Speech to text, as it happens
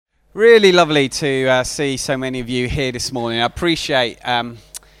Really lovely to see so many of you here this morning. I appreciate,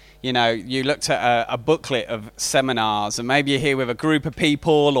 you looked at a booklet of seminars, and maybe you're here with a group of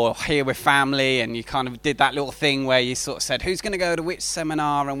people or here with family, and you kind of did that little thing where you sort of said, who's going to go to which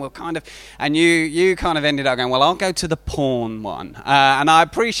seminar, and you kind of ended up going, well, I'll go to the porn one. And I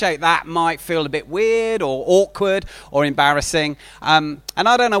appreciate that might feel a bit weird or awkward or embarrassing. And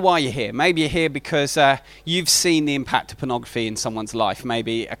I don't know why you're here. Maybe you're here because you've seen the impact of pornography in someone's life,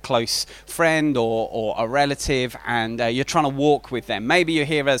 maybe a close friend or a relative, and you're trying to walk with them. Maybe you're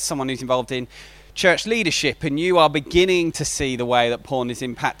here as someone who's involved in church leadership, and you are beginning to see the way that porn is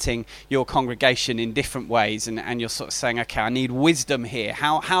impacting your congregation in different ways, and you're sort of saying, okay, I need wisdom here.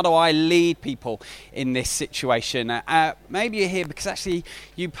 How do I lead people in this situation? Maybe you're here because actually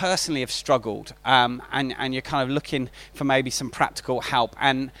you personally have struggled, and you're kind of looking for maybe some practical help.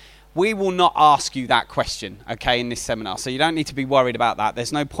 And we will not ask you that question, okay, in this seminar. So you don't need to be worried about that.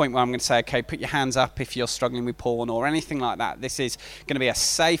 There's no point where I'm going to say, okay, put your hands up if you're struggling with porn or anything like that. This is going to be a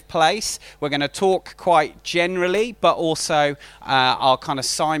safe place. We're going to talk quite generally, but also I'll kind of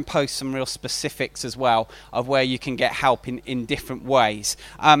signpost some real specifics as well of where you can get help in different ways.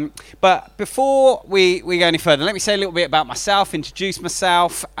 But before we go any further, let me say a little bit about myself, introduce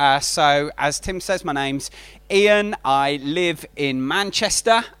myself. So as Tim says, my name's Ian. I live in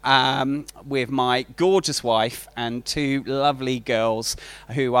Manchester with my gorgeous wife and two lovely girls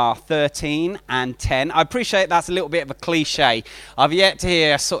who are 13 and 10. I appreciate that's a little bit of a cliche. I've yet to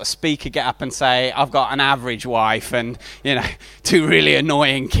hear a sort of speaker get up and say, I've got an average wife and, two really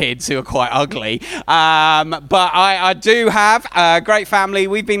annoying kids who are quite ugly. But I do have a great family.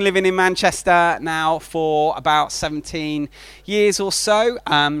 We've been living in Manchester now for about 17 years or so.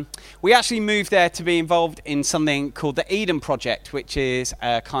 We actually moved there to be involved in something called the Eden Project, which is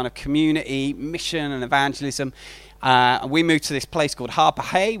a kind of community mission and evangelism. We moved to this place called Harper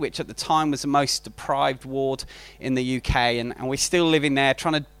Hay, which at the time was the most deprived ward in the UK, and we're still living there,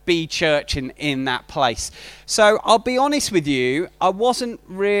 trying to be church in that place. So I'll be honest with you, I wasn't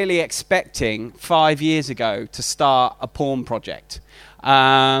really expecting 5 years ago to start a porn project.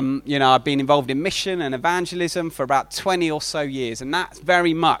 I've been involved in mission and evangelism for about 20 or so years, and that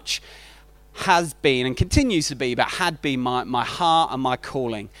very much has been and continues to be, but had been my heart and my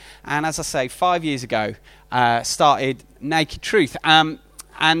calling. And as I say, 5 years ago, started Naked Truth. And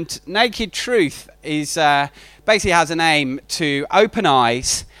Naked Truth is basically has an aim to open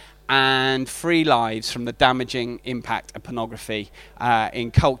eyes and free lives from the damaging impact of pornography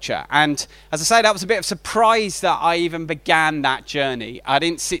in culture. And as I say, that was a bit of a surprise that I even began that journey. I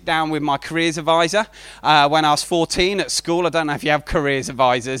didn't sit down with my careers advisor when I was 14 at school. I don't know if you have careers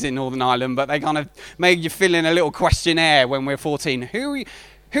advisors in Northern Ireland, but they kind of made you fill in a little questionnaire when we're 14.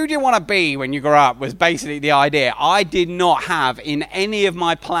 Who do you want to be when you grow up was basically the idea. I did not have in any of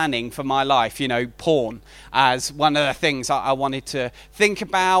my planning for my life, porn as one of the things I wanted to think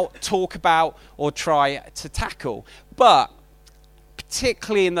about, talk about, or try to tackle. But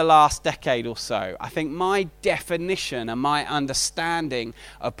particularly in the last decade or so, I think my definition and my understanding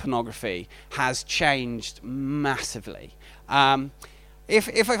of pornography has changed massively.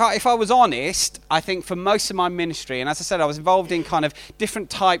 If I was honest, I think for most of my ministry, and as I said, I was involved in kind of different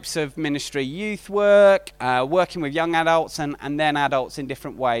types of ministry, youth work, working with young adults and then adults in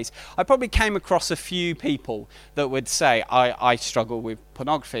different ways. I probably came across a few people that would say, I struggle with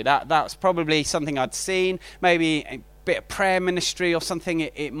pornography. That's probably something I'd seen, maybe a bit of prayer ministry or something,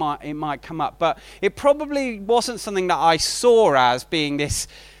 it might come up. But it probably wasn't something that I saw as being this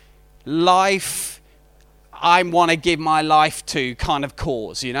life I want to give my life to kind of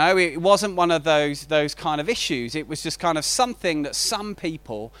cause, It wasn't one of those kind of issues. It was just kind of something that some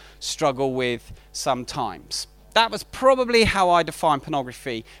people struggle with sometimes. That was probably how I defined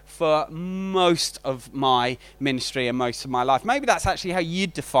pornography for most of my ministry and most of my life. Maybe that's actually how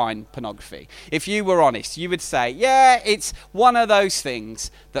you'd define pornography. If you were honest, you would say, yeah, it's one of those things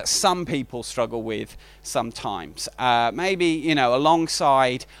that some people struggle with sometimes. Maybe,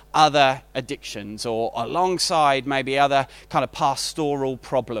 alongside other addictions or alongside maybe other kind of pastoral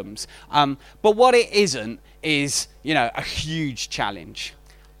problems. But what it isn't is, a huge challenge.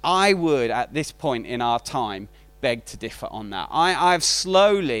 I would, at this point in our time, beg to differ on that. I've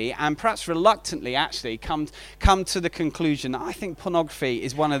slowly and perhaps reluctantly actually come to the conclusion that I think pornography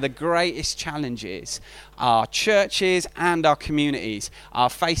is one of the greatest challenges our churches and our communities are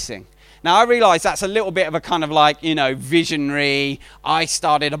facing. Now, I realise that's a little bit of a kind of like, visionary, I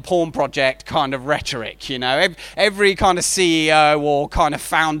started a porn project kind of rhetoric, Every kind of CEO or kind of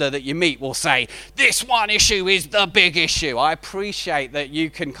founder that you meet will say, this one issue is the big issue. I appreciate that you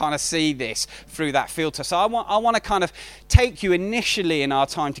can kind of see this through that filter. So I want to kind of take you initially in our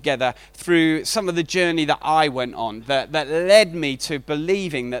time together through some of the journey that I went on that led me to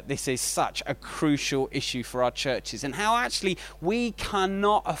believing that this is such a crucial issue for our churches, and how actually we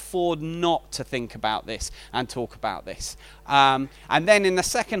cannot afford not to think about this and talk about this. And then in the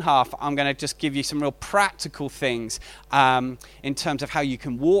second half, I'm going to just give you some real practical things in terms of how you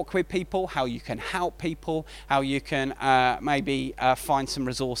can walk with people, how you can help people, how you can maybe find some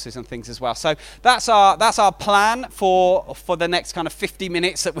resources and things as well. So that's our plan for the next kind of 50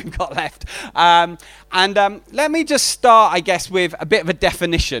 minutes that we've got left. Let me just start, I guess, with a bit of a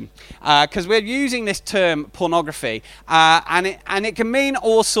definition, because we're using this term pornography, and it can mean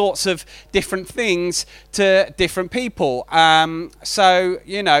all sorts of different things to different people.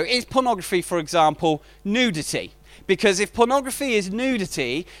 Is pornography, for example, nudity? Because if pornography is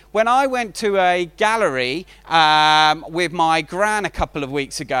nudity, when I went to a gallery with my gran a couple of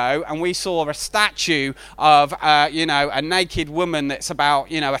weeks ago, and we saw a statue of, a naked woman that's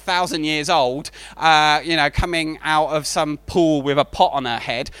about, 1,000 years old, coming out of some pool with a pot on her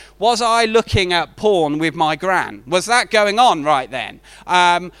head, was I looking at porn with my gran? Was that going on right then?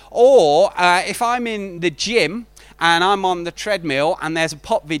 Or if I'm in the gym, and I'm on the treadmill, and there's a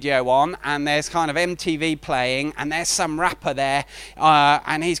pop video on, and there's kind of MTV playing, and there's some rapper there,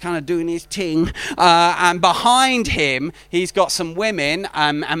 and he's kind of doing his ting, and behind him, he's got some women,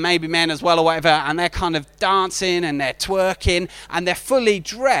 and maybe men as well or whatever, and they're kind of dancing, and they're twerking, and they're fully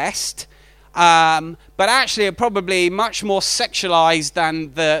dressed, but actually are probably much more sexualized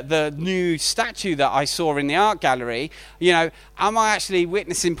than the new statue that I saw in the art gallery. Am I actually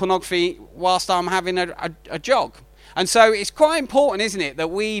witnessing pornography whilst I'm having a jog? And so it's quite important, isn't it, that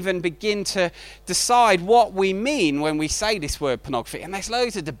we even begin to decide what we mean when we say this word pornography. And there's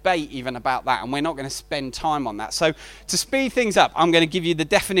loads of debate even about that, and we're not going to spend time on that. So to speed things up, I'm going to give you the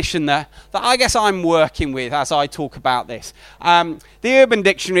definition that I guess I'm working with as I talk about this. The Urban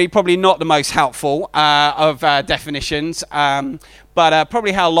Dictionary, probably not the most helpful of definitions, but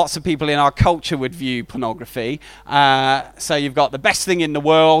probably how lots of people in our culture would view pornography. So you've got the best thing in the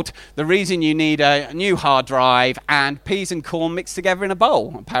world, the reason you need a new hard drive, and peas and corn mixed together in a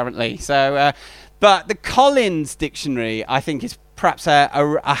bowl, apparently. So, but the Collins Dictionary, I think, is perhaps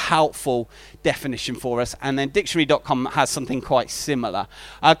a helpful definition for us. And then dictionary.com has something quite similar.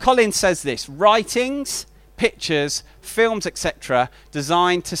 Collins says this: writings, pictures, films, etc.,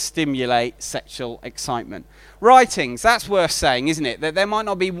 designed to stimulate sexual excitement. Writings, that's worth saying, isn't it? That there might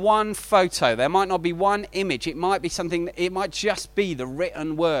not be one photo, there might not be one image, it might be something, it might just be the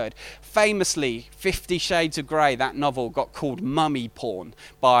written word. Famously, 50 Shades of Grey, that novel, got called mummy porn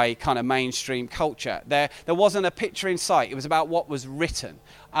by kind of mainstream culture. There wasn't a picture in sight, it was about what was written.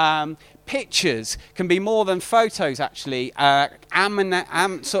 Pictures can be more than photos, actually. Ami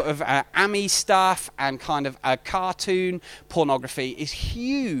stuff and kind of cartoon pornography is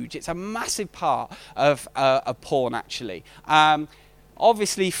huge. It's a massive part of porn, actually.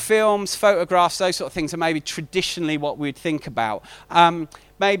 Obviously, films, photographs, those sort of things are maybe traditionally what we'd think about.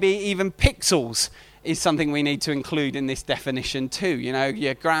 Maybe even pixels is something we need to include in this definition too.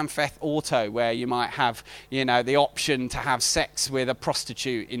 Your Grand Theft Auto, where you might have, the option to have sex with a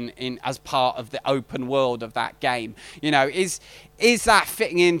prostitute in as part of the open world of that game. Is that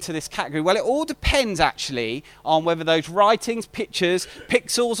fitting into this category? Well, it all depends actually on whether those writings, pictures,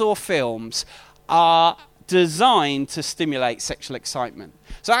 pixels or films are designed to stimulate sexual excitement.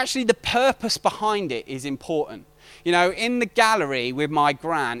 So actually the purpose behind it is important. In the gallery with my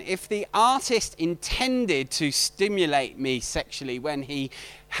gran, if the artist intended to stimulate me sexually when he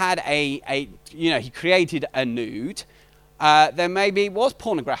had he created a nude, then maybe it was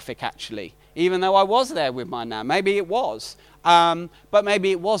pornographic actually, even though I was there with my nan. Maybe it was. But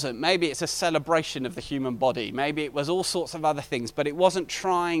maybe it wasn't. Maybe it's a celebration of the human body. Maybe it was all sorts of other things, but it wasn't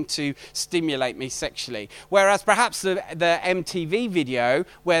trying to stimulate me sexually. Whereas perhaps the MTV video,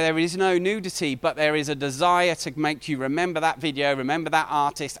 where there is no nudity, but there is a desire to make you remember that video, remember that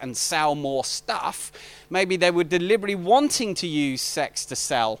artist, and sell more stuff, maybe they were deliberately wanting to use sex to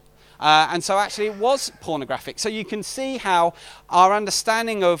sell. And so actually it was pornographic. So you can see how our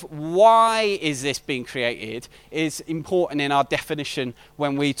understanding of why is this being created is important in our definition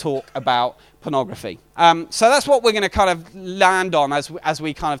when we talk about pornography. So that's what we're going to kind of land on as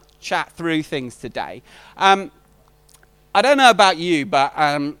we kind of chat through things today. I don't know about you, but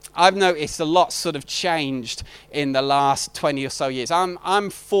I've noticed a lot sort of changed in the last 20 or so years. I'm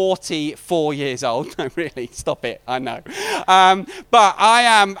 44 years old. No, really, stop it. I know. But I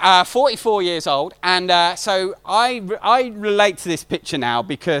am 44 years old, and so I relate to this picture now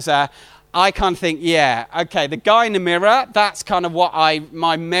because I kind of think, yeah, okay, the guy in the mirror, that's kind of what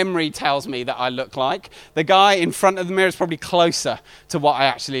my memory tells me that I look like. The guy in front of the mirror is probably closer to what I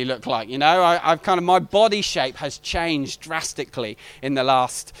actually look like. You know, I've kind of, my body shape has changed drastically in the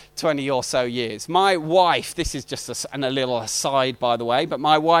last 20 or so years. My wife, this is just a little aside, by the way, but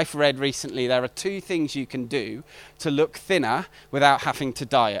my wife read recently, there are 2 things you can do to look thinner without having to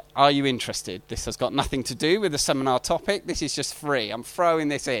diet. Are you interested? This has got nothing to do with the seminar topic. This is just free. I'm throwing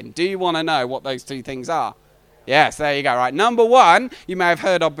this in. Do you want to know what those 2 things are? Yes, there you go. Right. Number 1, you may have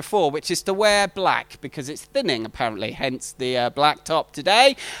heard of before, which is to wear black because it's thinning, apparently, hence the black top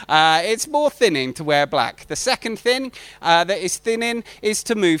today. It's more thinning to wear black. The second thing that is thinning is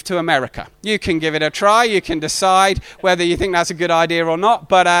to move to America. You can give it a try. You can decide whether you think that's a good idea or not,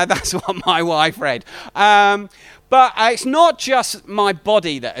 but that's what my wife read. But it's not just my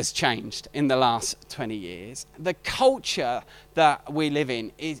body that has changed in the last 20 years. The culture that we live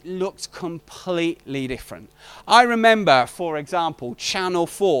in looks completely different. I remember, for example, Channel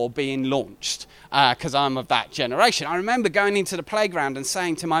 4 being launched, because I'm of that generation. I remember going into the playground and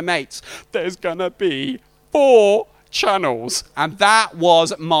saying to my mates, there's going to be 4 channels, and that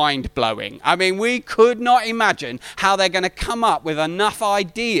was mind-blowing. I mean, we could not imagine how they're going to come up with enough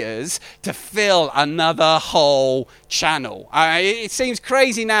ideas to fill another whole channel. It seems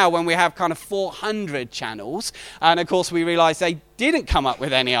crazy now when we have kind of 400 channels, and of course we realize they didn't come up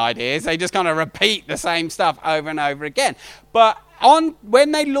with any ideas. They just kind of repeat the same stuff over and over again. But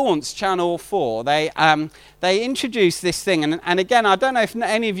when they launched Channel 4, they introduced this thing, and again, I don't know if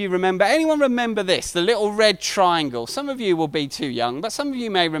any of you remember. Anyone remember this? The little red triangle. Some of you will be too young, but some of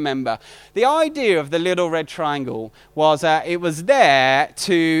you may remember. The idea of the little red triangle was it was there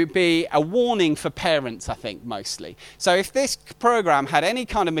to be a warning for parents, I think, mostly. So if this program had any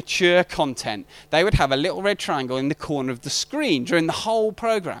kind of mature content, they would have a little red triangle in the corner of the screen during the whole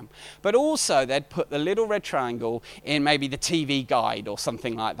program. But also, they'd put the little red triangle in maybe the TV guide or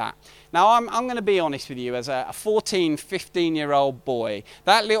something like that. Now, I'm going to be honest with you, as a 14, 15-year-old boy,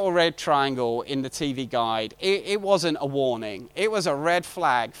 that little red triangle in the TV guide, it wasn't a warning. It was a red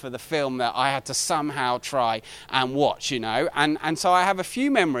flag for the film that I had to somehow try and watch, you know. And so I have a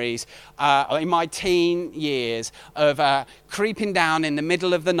few memories in my teen years of creeping down in the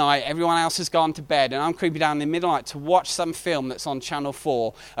middle of the night. Everyone else has gone to bed, and I'm creeping down in the middle of the night to watch some film that's on Channel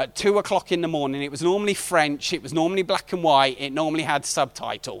 4 at 2 o'clock in the morning. It was normally French. It was normally black and white. It normally had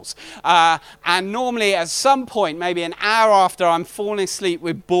subtitles. And normally at some point, maybe an hour after I'm falling asleep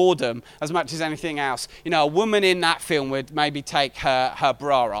with boredom as much as anything else, you know, a woman in that film would maybe take her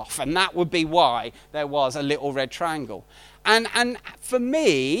bra off. And that would be why there was a little red triangle. And for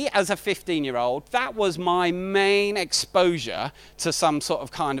me, as a 15-year-old, that was my main exposure to some sort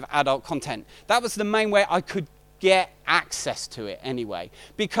of kind of adult content. That was the main way I could get access to it anyway.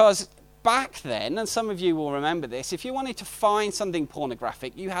 Because back then, and some of you will remember this, if you wanted to find something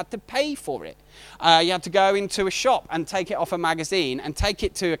pornographic, you had to pay for it. You had to go into a shop and take it off a magazine and take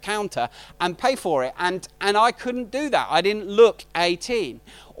it to a counter and pay for it. And I couldn't do that. I didn't look 18.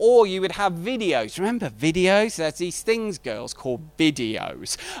 Or you would have videos. Remember videos? There's these things, girls, called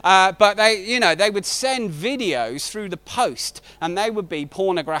videos. But they would send videos through the post, and they would be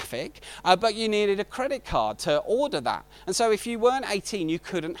pornographic. But you needed a credit card to order that. And so if you weren't 18, you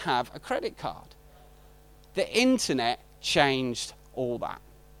couldn't have a credit card. The internet changed all that.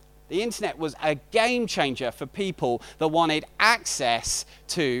 The internet was a game changer for people that wanted access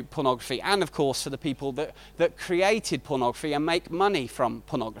to pornography, and of course for the people that created pornography and make money from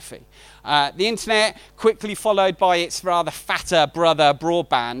pornography. The internet quickly followed by its rather fatter brother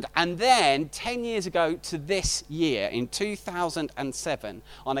broadband, and then 10 years ago to this year, in 2007,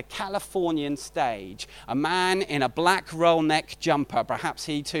 on a Californian stage, a man in a black roll neck jumper, perhaps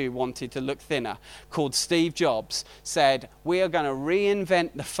he too wanted to look thinner, called Steve Jobs, said, "We are going to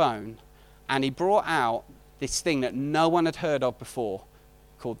reinvent the phone." And he brought out this thing that no one had heard of before,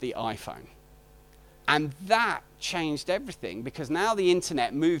 called the iPhone. And that changed everything, because now the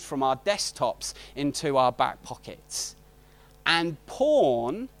internet moved from our desktops into our back pockets. And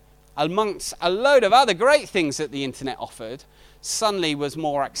porn, amongst a load of other great things that the internet offered, suddenly was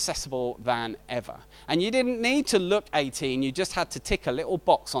more accessible than ever. And you didn't need to look 18, you just had to tick a little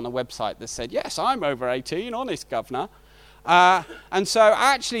box on a website that said, "Yes, I'm over 18, honest, governor." And so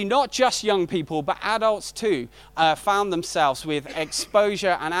actually not just young people, but adults too, found themselves with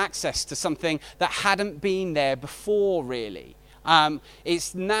exposure and access to something that hadn't been there before, really.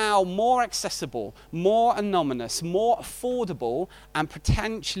 It's now more accessible, more anonymous, more affordable, and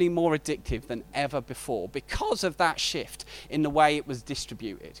potentially more addictive than ever before because of that shift in the way it was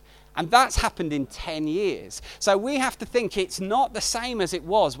distributed. And that's happened in 10 years. So we have to think it's not the same as it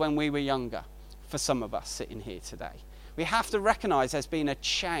was when we were younger, for some of us sitting here today. We have to recognize there's been a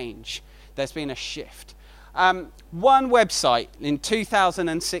change, there's been a shift. One website in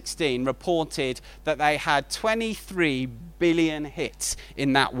 2016 reported that they had 23 billion hits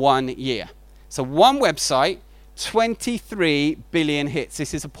in that 1 year. So one website, 23 billion hits.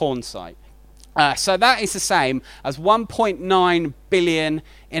 This is a porn site. So that is the same as 1.9 billion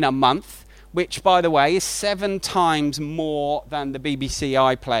in a month, which, by the way, is 7 times more than the BBC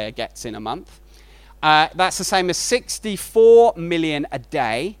iPlayer gets in a month. That's the same as 64 million a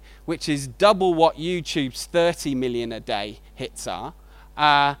day, which is double what YouTube's 30 million a day hits are.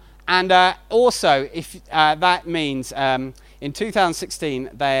 And also, if that means in 2016,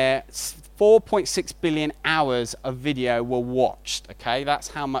 their 4.6 billion hours of video were watched. Okay, that's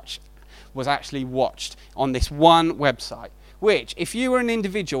how much was actually watched on this one website. Which, if you were an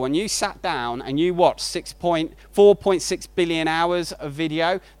individual and you sat down and you watched 4.6 billion hours of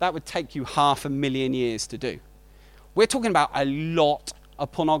video, that would take you 500,000 years to do. We're talking about a lot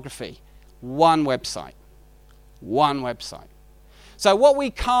of pornography. One website. One website. So what we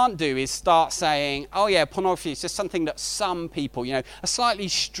can't do is start saying, oh yeah, pornography is just something that some people, a slightly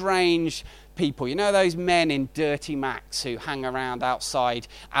strange people, those men in dirty Macs who hang around outside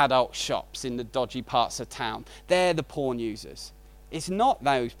adult shops in the dodgy parts of town. They're the porn users. It's not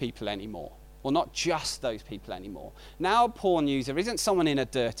those people anymore. Well, not just those people anymore. Now a porn user isn't someone in a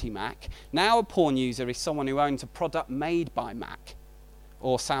dirty Mac. Now a porn user is someone who owns a product made by Mac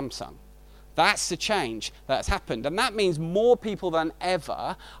or Samsung. That's the change that's happened. And that means more people than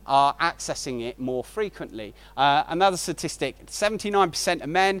ever are accessing it more frequently. Another statistic, 79% of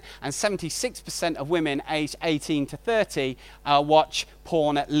men and 76% of women aged 18 to 30 watch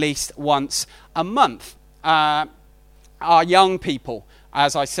porn at least once a month. Our young people,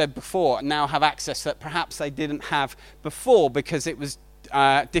 as I said before, now have access that perhaps they didn't have before because it was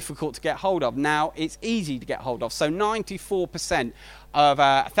difficult to get hold of. Now it's easy to get hold of. So 94% of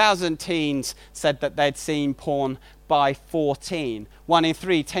 1,000 teens said that they'd seen porn by 14. 1 in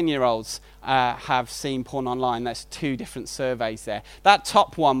 3 10-year-olds have seen porn online. That's 2 different surveys there. That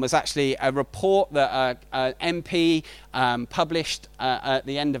top one was actually a report that an MP published at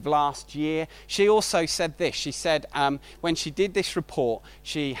the end of last year. She also said this. She said when she did this report,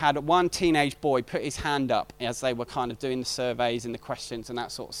 she had one teenage boy put his hand up as they were kind of doing the surveys and the questions and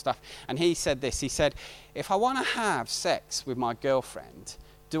that sort of stuff. And he said this. He said, if I want to have sex with my girlfriend,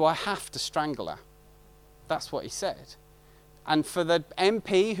 do I have to strangle her? That's what he said. And for the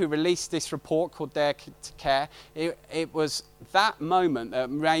MP who released this report called Dare to Care, it was that moment that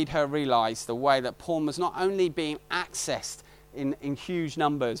made her realise the way that porn was not only being accessed in huge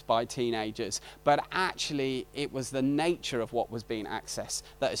numbers by teenagers, but actually it was the nature of what was being accessed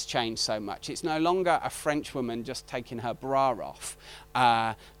that has changed so much. It's no longer a French woman just taking her bra off.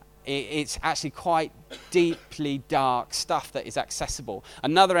 It's actually quite deeply dark stuff that is accessible.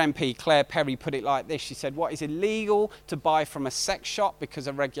 Another MP, Claire Perry, put it like this. She said, what is illegal to buy from a sex shop because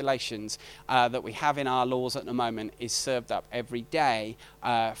of regulations that we have in our laws at the moment is served up every day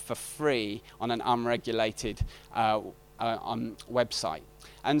for free on an unregulated website.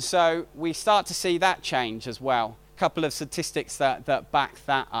 And so we start to see that change as well. A couple of statistics that back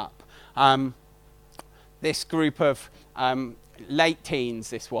that up. This group of late teens,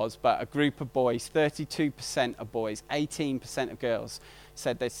 this was, but a group of boys, 32% of boys, 18% of girls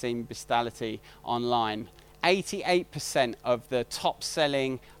said they'd seen bestiality online. 88% of the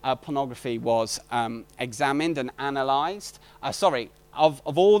top-selling pornography was examined and analysed. Of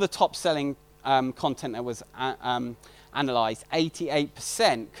all the top-selling content that was analysed,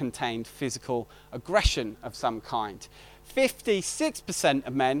 88% contained physical aggression of some kind. 56%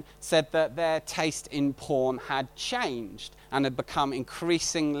 of men said that their taste in porn had changed and had become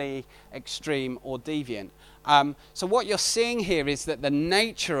increasingly extreme or deviant. So what you're seeing here is that the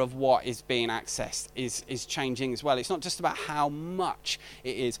nature of what is being accessed is changing as well. It's not just about how much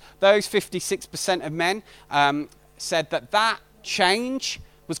it is. Those 56% of men said that change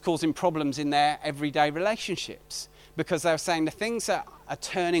was causing problems in their everyday relationships, because they were saying the things that are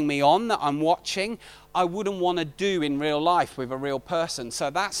turning me on, that I'm watching, I wouldn't want to do in real life with a real person. So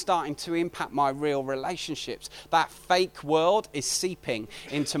that's starting to impact my real relationships. That fake world is seeping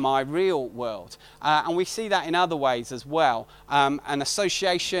into my real world. And we see that in other ways as well. An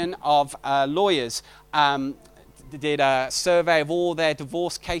association of lawyers did a survey of all their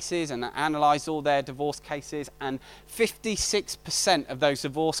divorce cases and analysed all their divorce cases, and 56% of those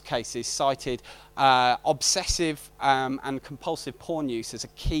divorce cases cited obsessive and compulsive porn use as a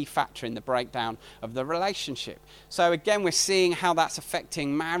key factor in the breakdown of the relationship. So again, we're seeing how that's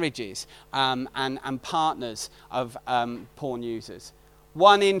affecting marriages and partners of porn users.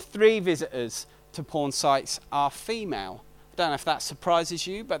 1 in 3 visitors to porn sites are female. I don't know if that surprises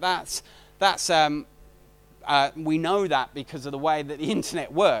you, but that's we know that because of the way that the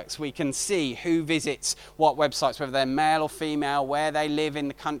internet works. We can see who visits what websites, whether they're male or female, where they live in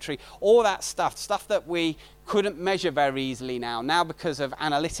the country, all that stuff that we couldn't measure very easily now. Now because of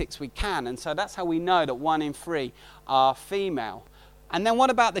analytics we can, and so that's how we know that 1 in 3 are female. And then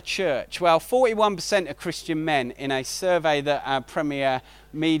what about the church? Well, 41% of Christian men in a survey that Premier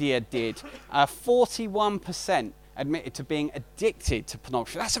Media did, 41% admitted to being addicted to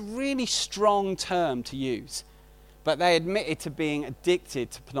pornography. That's a really strong term to use. But they admitted to being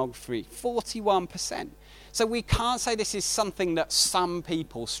addicted to pornography, 41%. So we can't say this is something that some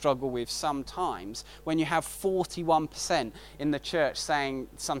people struggle with sometimes when you have 41% in the church saying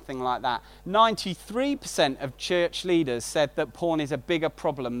something like that. 93% of church leaders said that porn is a bigger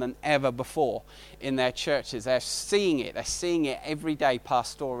problem than ever before in their churches. They're seeing it every day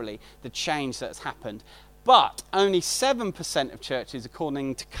pastorally, the change that's happened. But only 7% of churches,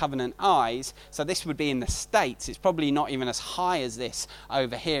 according to Covenant Eyes, so this would be in the States, it's probably not even as high as this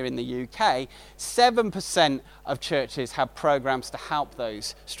over here in the UK, 7% of churches have programs to help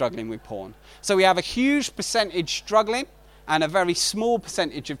those struggling with porn. So we have a huge percentage struggling and a very small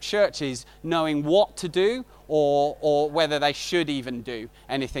percentage of churches knowing what to do or whether they should even do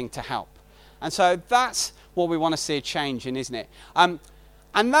anything to help. And so that's what we want to see a change in, isn't it? And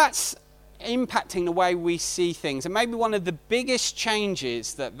that's impacting the way we see things. And maybe one of the biggest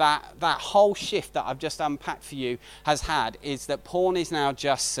changes that whole shift that I've just unpacked for you has had is that porn is now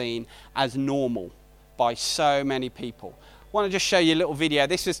just seen as normal by so many people. I want to just show you a little video.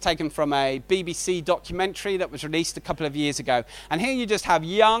 This was taken from a BBC documentary that was released a couple of years ago. And here you just have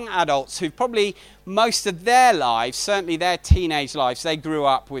young adults who probably most of their lives, certainly their teenage lives, they grew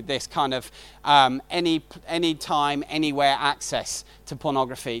up with this kind of any time, anywhere access to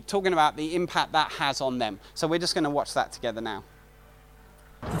pornography, talking about the impact that has on them. So we're just going to watch that together now.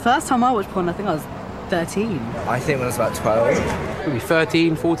 The first time I watched porn, I think I was 13. I think when I was about 12. Maybe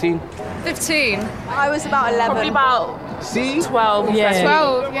 13, 14. 15. I was about 11. Probably about 12. Yeah.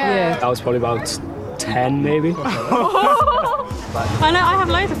 12, yeah. I was probably about 10, maybe. I know I have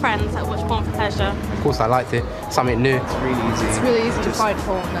loads of friends that watch porn for pleasure. Of course, I liked it. Something new. It's really easy. It's really easy to find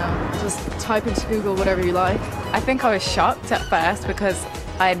porn now. Just type into Google whatever you like. I think I was shocked at first because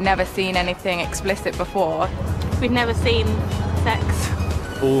I had never seen anything explicit before. We'd never seen sex.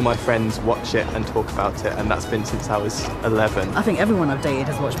 All my friends watch it and talk about it, and that's been since I was 11. I think everyone I've dated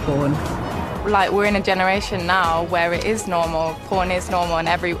has watched porn. Like, we're in a generation now where it is normal, porn is normal, and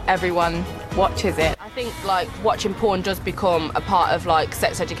everyone watches it. I think like watching porn does become a part of like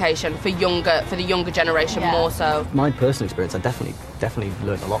sex education for the younger generation more so. My personal experience, I definitely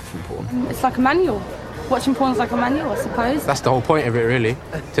learned a lot from porn. It's like a manual. Watching porn is like a manual, I suppose. That's the whole point of it, really,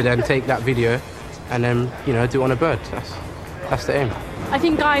 to then take that video and then, do it on a bird. That's the aim. I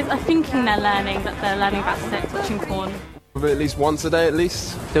think guys are thinking they're learning about sex watching porn. At least once a day, at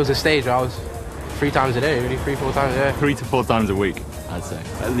least. There was a stage where I was 3 times a day, really, 3-4 times a day. 3 to 4 times a week, I'd say.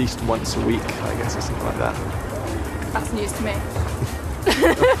 At least once a week, I guess, or something like that. That's news to me.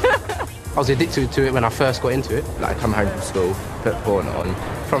 I was addicted to it when I first got into it. Like, come home from school, put porn on.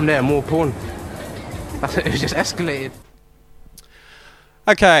 From there, more porn. It was just escalated.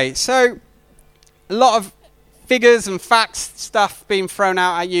 Okay, so a lot of figures and facts stuff being thrown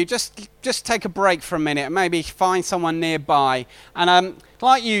out at you. Just take a break for a minute and maybe find someone nearby. And I'd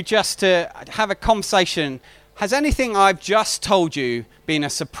like you just to have a conversation. Has anything I've just told you been a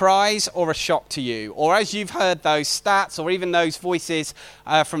surprise or a shock to you? Or as you've heard those stats or even those voices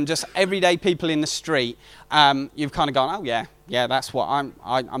from just everyday people in the street, you've kind of gone, oh yeah, that's what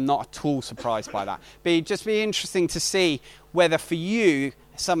I'm not at all surprised by that. Just be interesting to see whether for you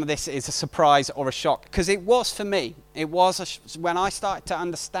some of this is a surprise or a shock, because it was for me. It was when I started to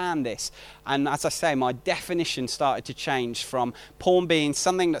understand this, and as I say, my definition started to change from porn being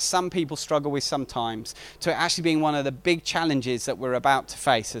something that some people struggle with sometimes to it actually being one of the big challenges that we're about to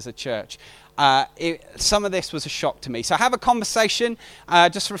face as a church. some of this was a shock to me. So have a conversation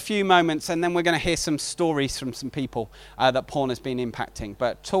just for a few moments, and then we're going to hear some stories from some people that porn has been impacting.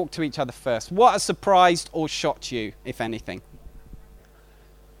 But talk to each other first. What has surprised or shocked you, if anything?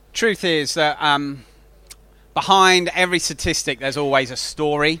 Truth is that behind every statistic, there's always a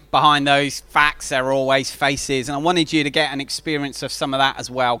story. Behind those facts, there are always faces. And I wanted you to get an experience of some of that as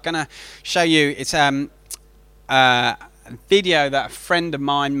well. Going to show you, it's a video that a friend of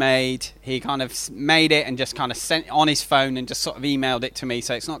mine made. He kind of made it and just kind of sent it on his phone and just sort of emailed it to me.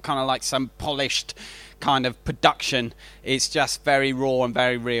 So it's not kind of like some polished kind of production. It's just very raw and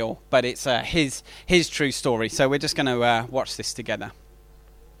very real. But it's his true story. So we're just going to watch this together.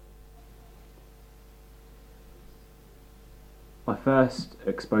 My first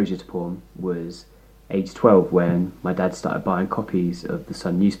exposure to porn was age 12 when my dad started buying copies of the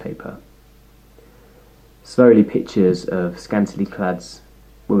Sun newspaper. Slowly pictures of scantily clad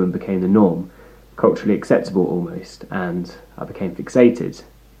women became the norm, culturally acceptable almost, and I became fixated.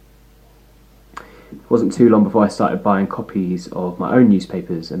 It wasn't too long before I started buying copies of my own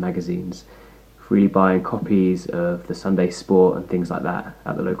newspapers and magazines, freely buying copies of the Sunday Sport and things like that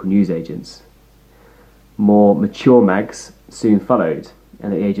at the local newsagents. More mature mags soon followed,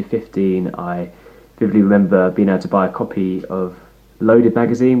 and at the age of 15 I vividly remember being able to buy a copy of Loaded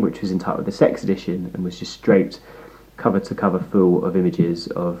magazine, which was entitled The Sex Edition and was just draped cover to cover full of images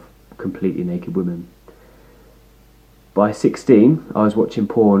of completely naked women. By 16 I was watching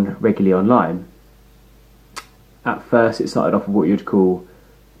porn regularly online. At first it started off with what you'd call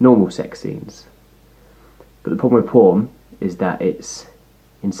normal sex scenes, but the problem with porn is that it's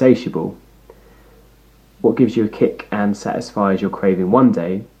insatiable. What gives you a kick and satisfies your craving one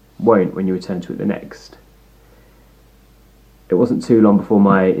day won't when you return to it the next. It wasn't too long before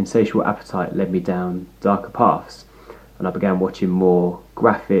my insatiable appetite led me down darker paths, and I began watching more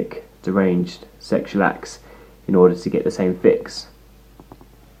graphic, deranged sexual acts in order to get the same fix.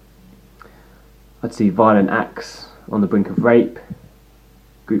 I'd see violent acts on the brink of rape,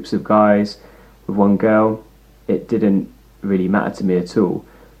 groups of guys with one girl. It didn't really matter to me at all.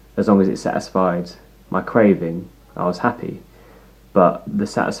 As long as it satisfied my craving, I was happy, but the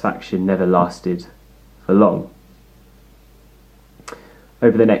satisfaction never lasted for long.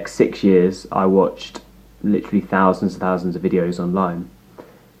 Over the next 6 years, I watched literally thousands and thousands of videos online,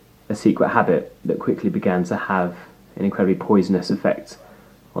 a secret habit that quickly began to have an incredibly poisonous effect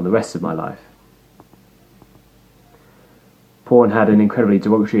on the rest of my life. Porn had an incredibly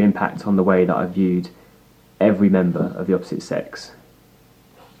derogatory impact on the way that I viewed every member of the opposite sex.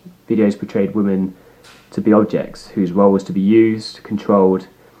 Videos portrayed women to be objects whose role was to be used, controlled,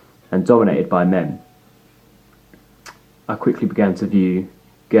 and dominated by men. I quickly began to view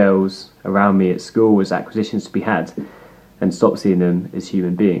girls around me at school as acquisitions to be had and stopped seeing them as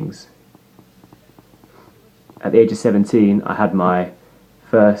human beings. At the age of 17, I had my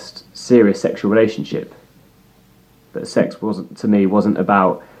first serious sexual relationship. But sex wasn't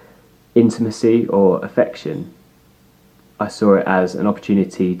about intimacy or affection. I saw it as an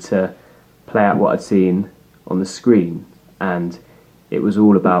opportunity to play out what I'd seen on the screen, and it was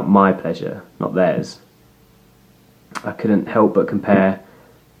all about my pleasure, not theirs. I couldn't help but compare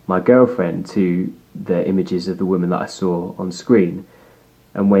my girlfriend to the images of the women that I saw on screen,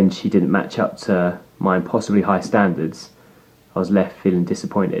 and when she didn't match up to my impossibly high standards, I was left feeling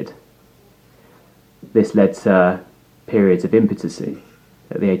disappointed. This led to periods of impotency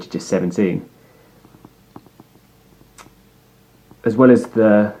at the age of just 17. As well as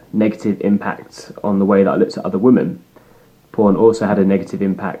the negative impact on the way that I looked at other women, porn also had a negative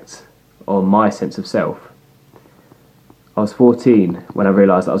impact on my sense of self. I was 14 when I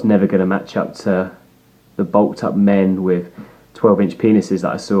realised I was never going to match up to the bulked up men with 12-inch penises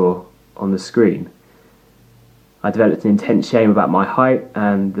that I saw on the screen. I developed an intense shame about my height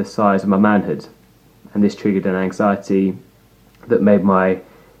and the size of my manhood, and this triggered an anxiety that made my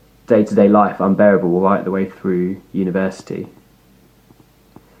day-to-day life unbearable right the way through university.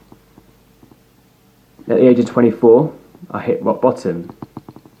 At the age of 24, I hit rock bottom.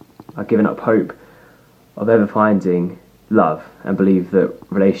 I'd given up hope of ever finding love and believed that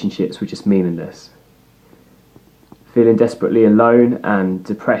relationships were just meaningless. Feeling desperately alone and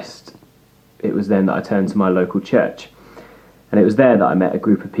depressed, it was then that I turned to my local church. And it was there that I met a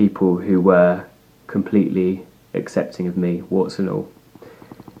group of people who were completely accepting of me, warts and all.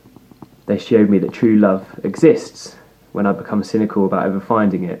 They showed me that true love exists when I'd become cynical about ever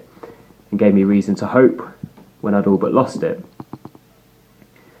finding it, and gave me reason to hope when I'd all but lost it.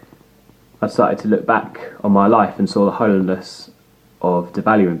 I started to look back on my life and saw the hollowness of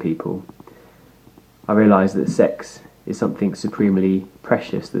devaluing people. I realised that sex is something supremely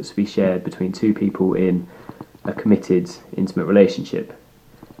precious that's to be shared between two people in a committed, intimate relationship.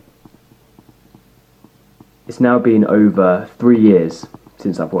 It's now been over 3 years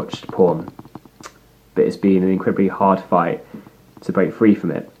since I've watched porn, but it's been an incredibly hard fight to break free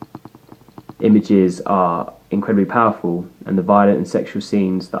from it. Images are incredibly powerful, and the violent and sexual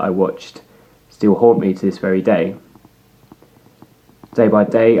scenes that I watched still haunt me to this very day. Day by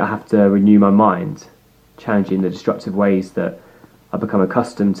day, I have to renew my mind, challenging the destructive ways that I've become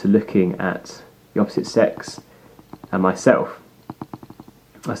accustomed to looking at the opposite sex and myself.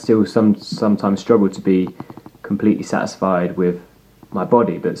 I still sometimes struggle to be completely satisfied with my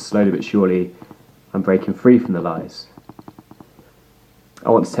body, but slowly but surely I'm breaking free from the lies. I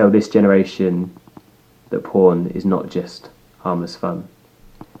want to tell this generation that porn is not just harmless fun.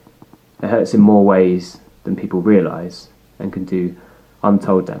 It hurts in more ways than people realise and can do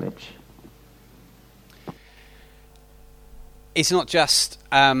untold damage. It's not just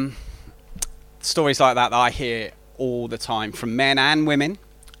stories like that I hear all the time from men and women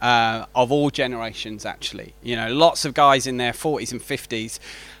of all generations, actually. You know, lots of guys in their 40s and 50s,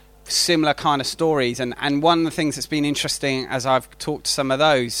 similar kind of stories. And one of the things that's been interesting as I've talked to some of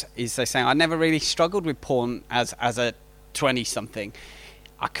those is they say, I never really struggled with porn as a 20-something.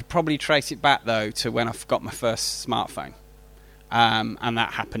 I could probably trace it back, though, to when I got my first smartphone. And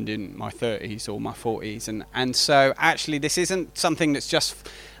that happened in my 30s or my 40s. And so actually this isn't something that's just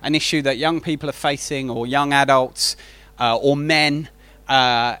an issue that young people are facing, or young adults, or men.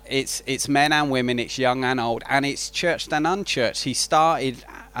 It's men and women, it's young and old, and it's churched and unchurched. He started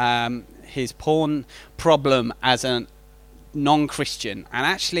his porn problem as a non-Christian, and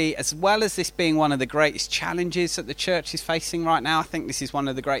actually, as well as this being one of the greatest challenges that the church is facing right now, I think this is one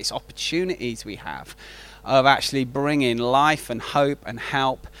of the greatest opportunities we have of actually bringing life and hope and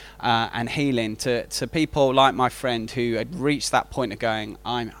help and healing to people like my friend who had reached that point of going,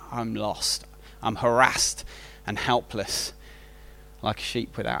 I'm lost, I'm harassed and helpless, like a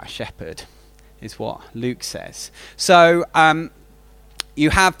sheep without a shepherd, is what Luke says. So you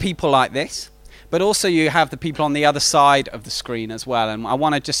have people like this, but also you have the people on the other side of the screen as well. And I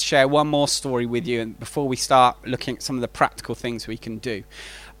want to just share one more story with you, and before we start looking at some of the practical things we can do.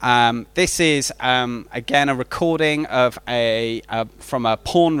 This is again a recording of from a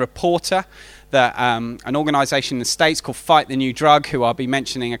porn reporter that an organisation in the States called Fight the New Drug, who I'll be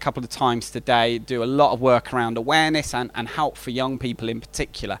mentioning a couple of times today, do a lot of work around awareness and help for young people in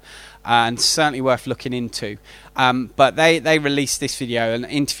particular, and certainly worth looking into. But they released this video, an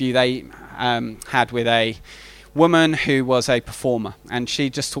interview they had with a woman who was a performer, and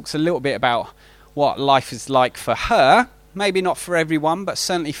she just talks a little bit about what life is like for her. Maybe not for everyone, but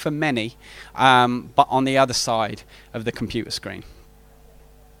certainly for many, but on the other side of the computer screen.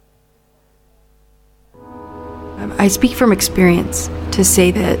 I speak from experience to say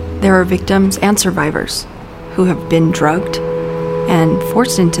that there are victims and survivors who have been drugged and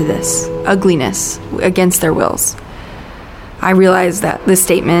forced into this ugliness against their wills. I realize that this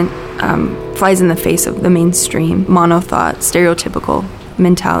statement flies in the face of the mainstream, mono-thought, stereotypical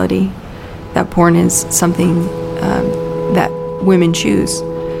mentality that porn is something that women choose,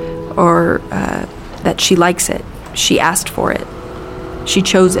 or that she likes it, she asked for it, she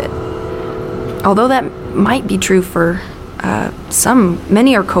chose it. Although that might be true for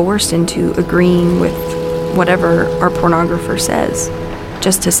many are coerced into agreeing with whatever our pornographer says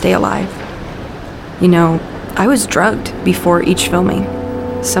just to stay alive. You know, I was drugged before each filming.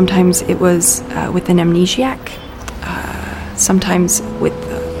 Sometimes it was with an amnesiac, sometimes with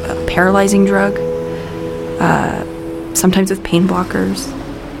a paralyzing drug, sometimes with pain blockers,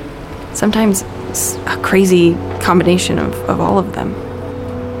 sometimes a crazy combination of all of them.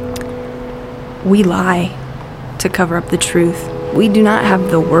 We lie to cover up the truth. We do not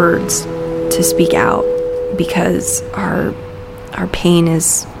have the words to speak out because our pain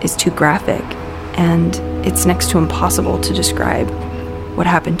is too graphic, and it's next to impossible to describe what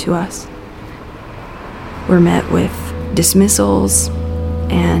happened to us. We're met with dismissals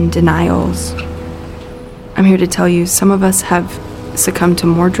and denials. I'm here to tell you, some of us have succumbed to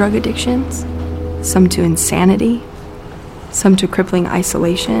more drug addictions, some to insanity, some to crippling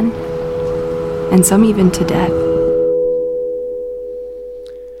isolation, and some even to death.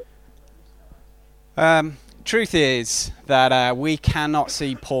 Truth is that we cannot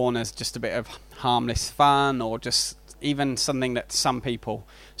see porn as just a bit of harmless fun, or just even something that some people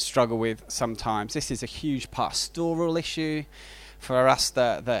struggle with sometimes. This is a huge pastoral issue for us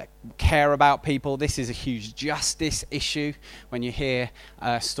that care about people. This is a huge justice issue when you hear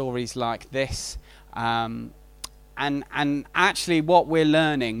stories like this. And actually what we're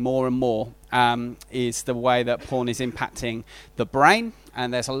learning more and more is the way that porn is impacting the brain,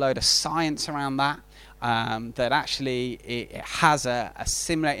 and there's a load of science around that. That actually it has a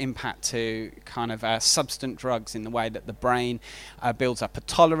similar impact to kind of substance drugs in the way that the brain builds up a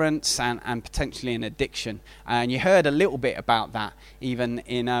tolerance and potentially an addiction. And you heard a little bit about that even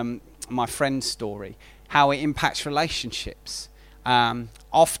in my friend's story, how it impacts relationships.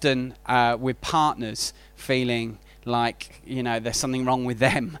 Often with partners feeling like, you know, there's something wrong with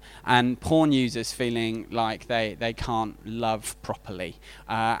them, and porn users feeling like they can't love properly,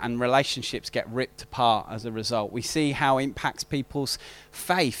 and relationships get ripped apart as a result. We see how it impacts people's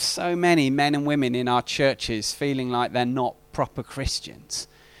faith. So many men and women in our churches feeling like they're not proper Christians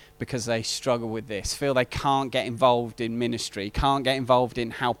because they struggle with this, feel they can't get involved in ministry, can't get involved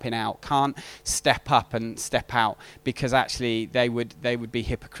in helping out, can't step up and step out because actually they would be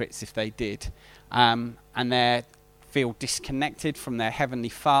hypocrites if they did. And they're feel disconnected from their Heavenly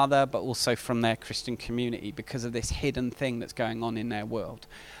Father, but also from their Christian community because of this hidden thing that's going on in their world.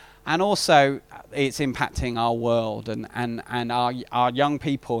 And also it's impacting our world and our young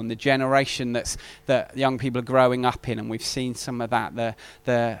people and the generation that young people are growing up in, and we've seen some of that,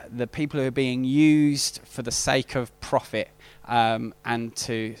 the people who are being used for the sake of profit and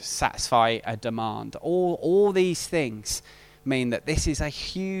to satisfy a demand. All these things mean that this is a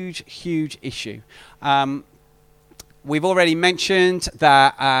huge issue. We've already mentioned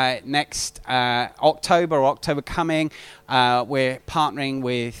that next October coming, we're partnering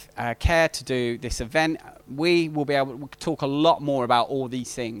with CARE to do this event. We will be able to talk a lot more about all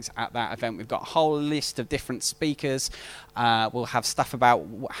these things at that event. We've got a whole list of different speakers. We'll have stuff about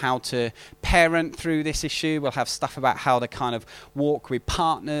how to parent through this issue. We'll have stuff about how to kind of walk with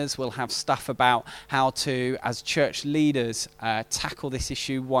partners. We'll have stuff about how to, as church leaders, tackle this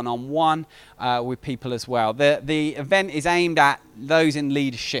issue one-on-one with people as well. The event is aimed at those in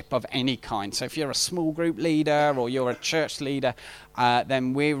leadership of any kind. So if you're a small group leader or you're a church leader,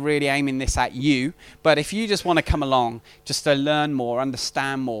 then we're really aiming this at you. But if you just want to come along just to learn more,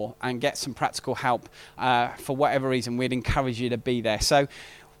 understand more, and get some practical help for whatever reason, we'd encourage you to be there. So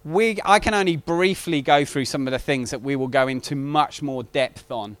I can only briefly go through some of the things that we will go into much more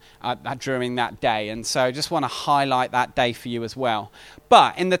depth on during that day. And so I just want to highlight that day for you as well.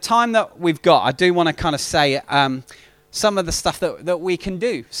 But in the time that we've got, I do want to kind of say some of the stuff that we can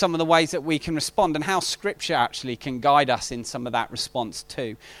do, some of the ways that we can respond, and how Scripture actually can guide us in some of that response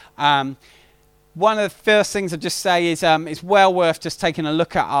too. One of the first things I'd just say is it's well worth just taking a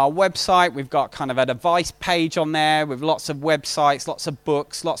look at our website. We've got kind of an advice page on there with lots of websites, lots of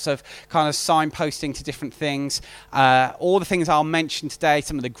books, lots of kind of signposting to different things. All the things I'll mention today,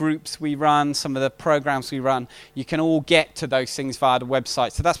 some of the groups we run, some of the programs we run, you can all get to those things via the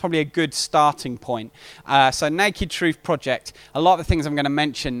website. So that's probably a good starting point. So Naked Truth Project, a lot of the things I'm going to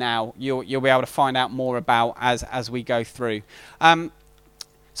mention now, you'll be able to find out more about as we go through.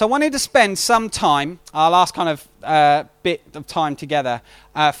 So I wanted to spend some time, our last kind of bit of time together,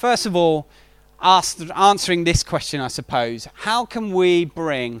 first of all, answering this question, I suppose. How can we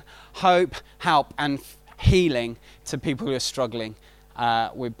bring hope, help, and healing to people who are struggling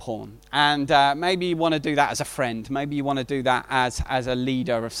with porn? And maybe you want to do that as a friend. Maybe you want to do that as a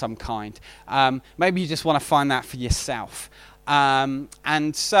leader of some kind. Maybe you just want to find that for yourself.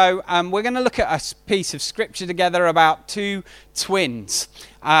 And so we're going to look at a piece of scripture together about two twins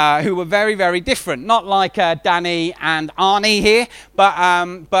who were very, very different. Not like Danny and Arnie here,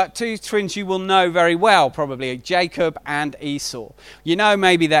 but two twins you will know very well, probably, Jacob and Esau. You know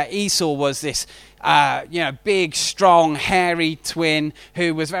maybe that Esau was this big, strong, hairy twin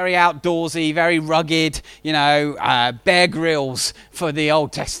who was very outdoorsy, very rugged, Bear Grylls for the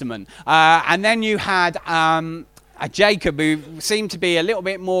Old Testament. And then you had Jacob, who seemed to be a little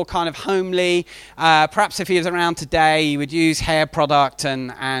bit more kind of homely. Perhaps if he was around today, he would use hair product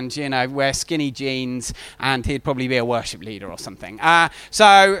and wear skinny jeans, and he'd probably be a worship leader or something.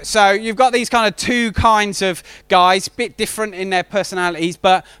 So you've got these kind of two kinds of guys, bit different in their personalities,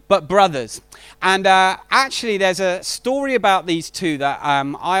 but brothers. And actually, there's a story about these two that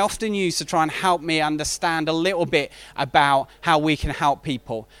I often use to try and help me understand a little bit about how we can help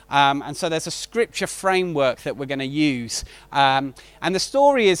people. And so there's a scripture framework that we're going to use. And the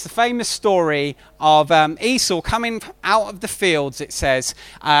story is the famous story of Esau coming out of the fields, it says,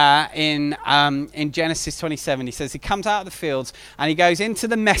 in Genesis 27. He says he comes out of the fields and he goes into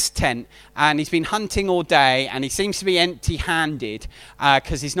the mess tent, and he's been hunting all day, and he seems to be empty-handed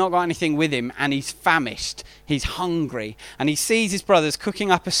because he's not got anything with him, and he's famished, he's hungry, and he sees his brothers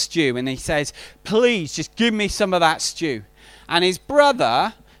cooking up a stew, and he says, please just give me some of that stew. And his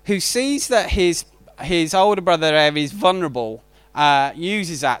brother, who sees that his older brother there is vulnerable,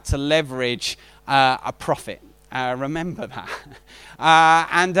 uses that to leverage a profit. Remember that.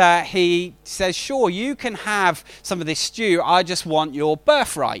 And he says, sure, you can have some of this stew. I just want your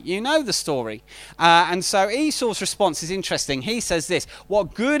birthright. You know the story. And so Esau's response is interesting. He says this,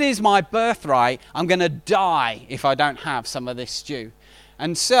 what good is my birthright? I'm going to die if I don't have some of this stew.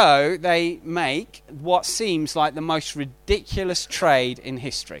 And so they make what seems like the most ridiculous trade in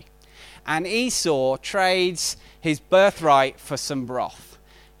history. And Esau trades his birthright for some broth,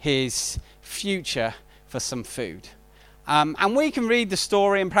 his future for some food. And we can read the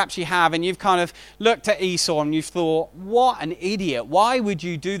story, and perhaps you have, and you've kind of looked at Esau and you've thought, what an idiot. Why would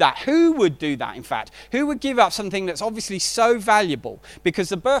you do that? Who would do that, in fact? Who would give up something that's obviously so valuable? Because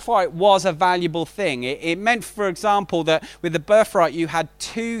the birthright was a valuable thing. It meant, for example, that with the birthright you had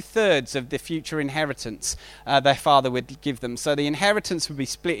 2/3 of the future inheritance their father would give them. So the inheritance would be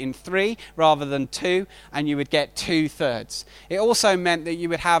split in 3 rather than 2, and you would get 2/3. It also meant that you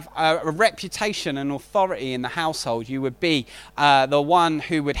would have a reputation and authority in the household. You would be the one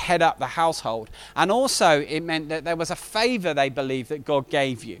who would head up the household. And also it meant that there was a favor they believed that God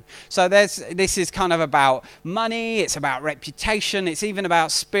gave you. So this is kind of about money, it's about reputation, it's even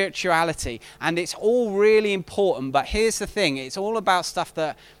about spirituality, and it's all really important. But here's the thing, it's all about stuff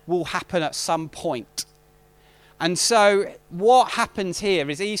that will happen at some point. And so what happens here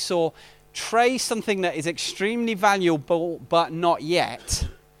is Esau trades something that is extremely valuable but not yet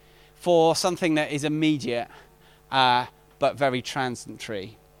for something that is immediate but very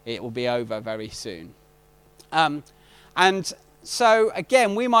transitory. It will be over very soon. And so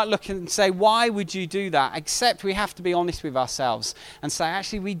again, we might look and say, why would you do that? Except we have to be honest with ourselves and say,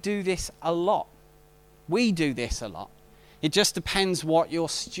 actually, we do this a lot. We do this a lot. It just depends what your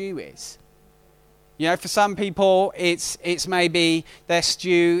stew is. You know, for some people, it's maybe their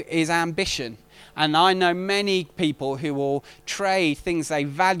stew is ambition. And I know many people who will trade things they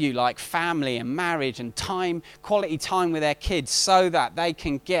value like family and marriage and time, quality time with their kids, so that they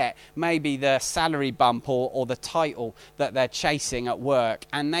can get maybe the salary bump or the title that they're chasing at work.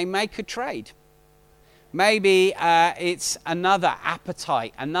 And they make a trade. Maybe it's another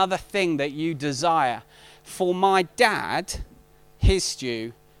appetite, another thing that you desire. For my dad, his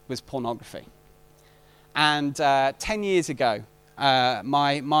stew was pornography. And 10 years ago,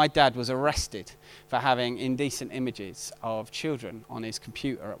 my dad was arrested for having indecent images of children on his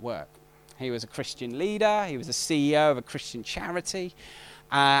computer at work. He was a Christian leader, he was a CEO of a Christian charity,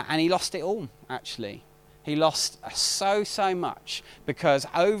 and he lost it all, actually. He lost so much because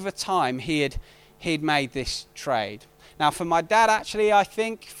over time he'd made this trade. Now, for my dad, actually, I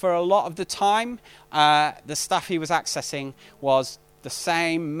think for a lot of the time, the stuff he was accessing was the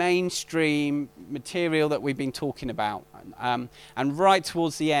same mainstream material that we've been talking about. And right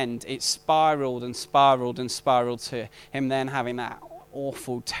towards the end, it spiraled and spiraled and spiraled to him then having that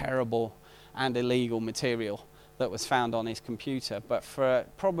awful, terrible and illegal material that was found on his computer. But for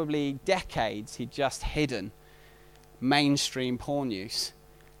probably decades, he'd just hidden mainstream porn use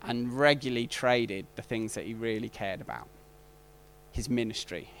and regularly traded the things that he really cared about. His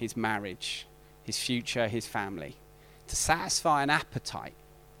ministry, his marriage, his future, his family, to satisfy an appetite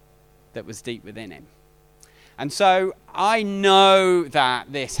that was deep within him. And so I know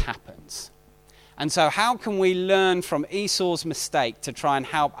that this happens. And so how can we learn from Esau's mistake to try and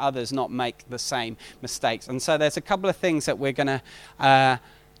help others not make the same mistakes? And so there's a couple of things that we're going to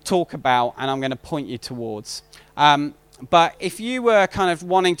talk about, and I'm going to point you towards. But if you were kind of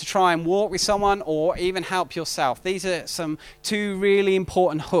wanting to try and walk with someone or even help yourself, these are some 2 really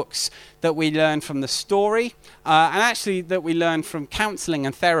important hooks that we learn from the story, and actually that we learn from counselling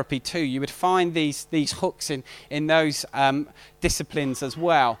and therapy too. You would find these hooks in those disciplines as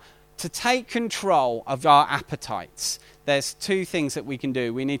well. To take control of our appetites, there's 2 things that we can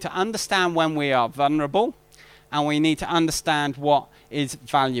do. We need to understand when we are vulnerable, and we need to understand what is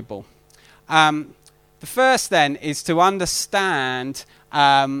valuable. The first then is to understand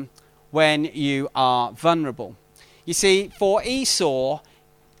when you are vulnerable. You see, for Esau,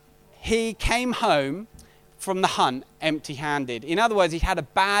 he came home from the hunt empty-handed. In other words, he had a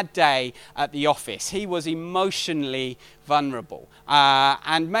bad day at the office. He was emotionally vulnerable.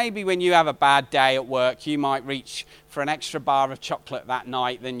 And maybe when you have a bad day at work, you might reach for an extra bar of chocolate that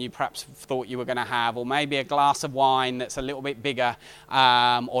night than you perhaps thought you were going to have, or maybe a glass of wine that's a little bit bigger,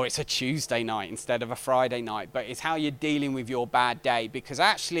 or it's a Tuesday night instead of a Friday night. But it's how you're dealing with your bad day, because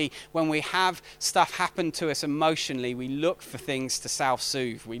actually when we have stuff happen to us emotionally, we look for things to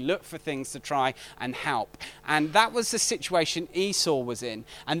self-soothe. We look for things to try and help. And that was was the situation Esau was in.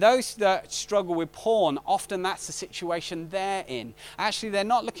 And those that struggle with porn, often that's the situation they're in. Actually, they're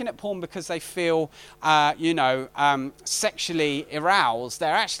not looking at porn because they feel, sexually aroused.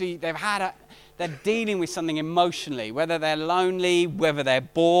 They're dealing with something emotionally, whether they're lonely, whether they're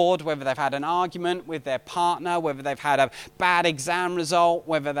bored, whether they've had an argument with their partner, whether they've had a bad exam result,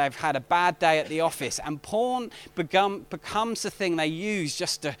 whether they've had a bad day at the office. And porn becomes the thing they use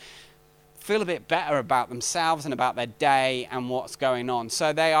just to feel a bit better about themselves and about their day and what's going on.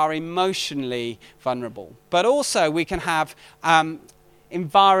 So they are emotionally vulnerable. But also we can have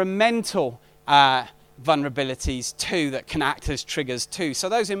environmental vulnerabilities too that can act as triggers too. So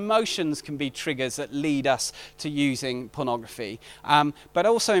those emotions can be triggers that lead us to using pornography. But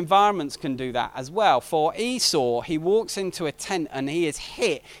also environments can do that as well. For Esau, he walks into a tent and he is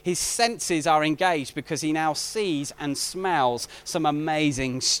hit. His senses are engaged because he now sees and smells some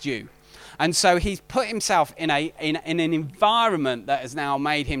amazing stew. And so he's put himself in an environment that has now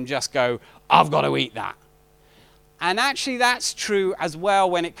made him just go, I've got to eat that. And actually that's true as well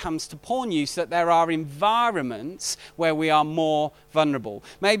when it comes to porn use, that there are environments where we are more vulnerable.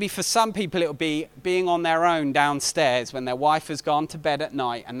 Maybe for some people it'll be being on their own downstairs when their wife has gone to bed at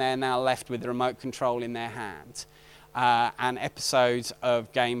night and they're now left with the remote control in their hand and episodes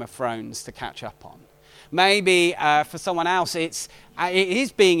of Game of Thrones to catch up on. Maybe for someone else it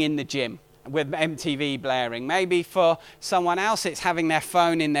is being in the gym with MTV blaring. Maybe for someone else it's having their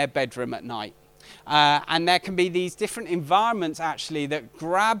phone in their bedroom at night. And there can be these different environments actually that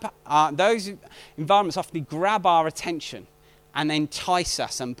those environments often grab our attention and entice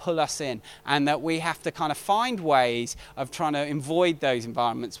us and pull us in, and that we have to kind of find ways of trying to avoid those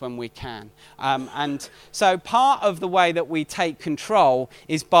environments when we can. And so part of the way that we take control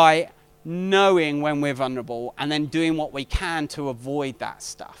is by knowing when we're vulnerable and then doing what we can to avoid that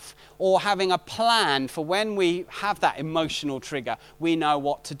stuff. Or having a plan for when we have that emotional trigger, we know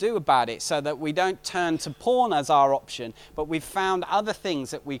what to do about it so that we don't turn to porn as our option, but we've found other things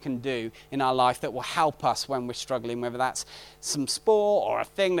that we can do in our life that will help us when we're struggling, whether that's some sport or a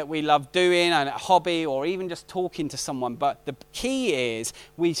thing that we love doing, a hobby, or even just talking to someone. But the key is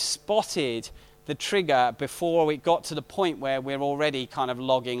we spotted the trigger before we got to the point where we're already kind of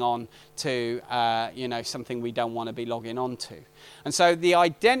logging on to something we don't want to be logging on to. And so the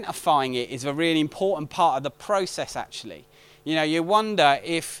identifying it is a really important part of the process actually. You wonder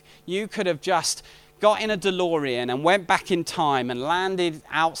if you could have just got in a DeLorean and went back in time and landed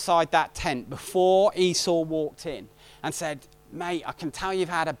outside that tent before Esau walked in and said, mate, I can tell you've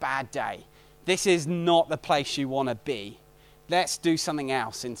had a bad day. This is not the place you want to be. Let's do something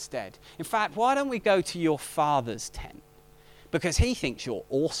else instead. In fact, why don't we go to your father's tent? Because he thinks you're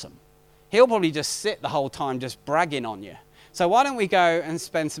awesome. He'll probably just sit the whole time just bragging on you. So why don't we go and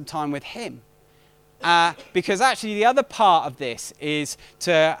spend some time with him? Because actually the other part of this is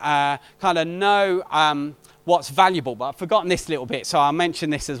to kind of know what's valuable. But I've forgotten this little bit, so I'll mention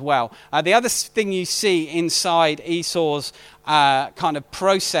this as well. The other thing you see inside Esau's kind of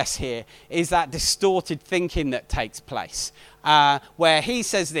process here is that distorted thinking that takes place. Where he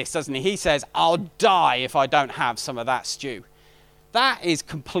says this, doesn't he? He says, I'll die if I don't have some of that stew. That is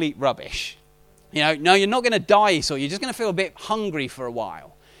complete rubbish. No, you're not going to die, Esau. You're just going to feel a bit hungry for a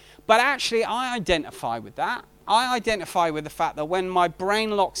while. But actually, I identify with that. I identify with the fact that when my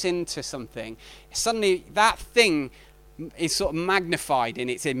brain locks into something, suddenly that thing is sort of magnified in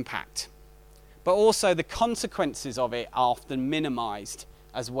its impact. But also the consequences of it are often minimized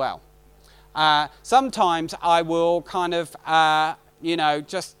as well. Sometimes I will kind of,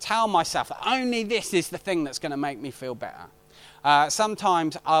 just tell myself that only this is the thing that's going to make me feel better.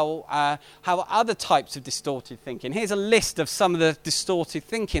 Sometimes I'll have other types of distorted thinking. Here's a list of some of the distorted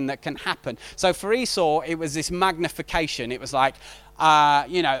thinking that can happen. So for Esau, it was this magnification. It was like,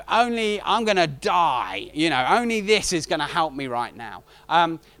 only I'm going to die. Only this is going to help me right now.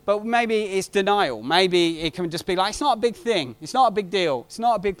 But maybe it's denial. Maybe it can just be like, it's not a big thing. It's not a big deal. It's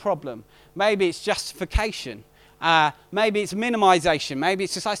not a big problem. Maybe it's justification. Maybe it's minimization. Maybe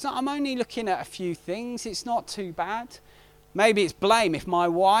it's just like, I'm only looking at a few things. It's not too bad. Maybe it's blame. If my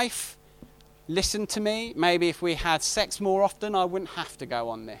wife listened to me, maybe if we had sex more often, I wouldn't have to go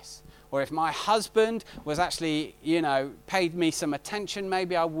on this. Or if my husband was actually, paid me some attention,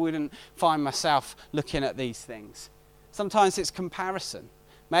 maybe I wouldn't find myself looking at these things. Sometimes it's comparison.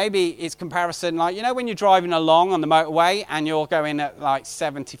 Maybe it's comparison like, when you're driving along on the motorway and you're going at like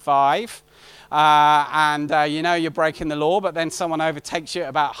 75 you're breaking the law, but then someone overtakes you at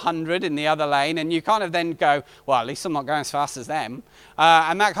about 100 in the other lane and you kind of then go, well, at least I'm not going as fast as them.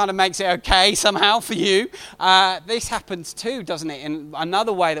 And that kind of makes it okay somehow for you. This happens too, doesn't it? In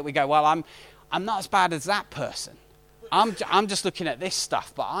another way that we go, well, I'm not as bad as that person. I'm just looking at this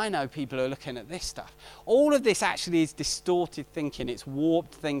stuff, but I know people who are looking at this stuff. All of this actually is distorted thinking. It's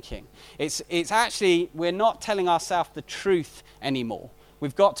warped thinking. It's actually, we're not telling ourselves the truth anymore.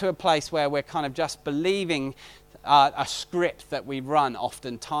 We've got to a place where we're kind of just believing a script that we run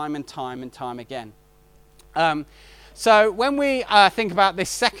often time and time again. So when we think about this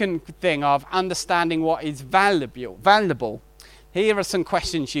second thing of understanding what is valuable, here are some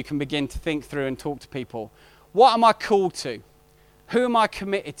questions you can begin to think through and talk to people. What am I called to? Who am I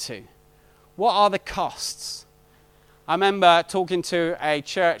committed to? What are the costs? I remember talking to a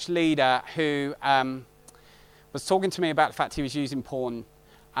church leader who was talking to me about the fact he was using porn.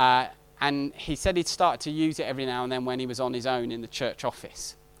 And he said he'd started to use it every now and then when he was on his own in the church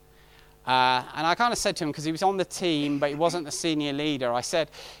office. And I kind of said to him, because he was on the team, but he wasn't the senior leader, I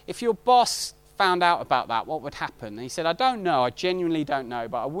said, if your boss found out about that, what would happen? And he said, I don't know, I genuinely don't know,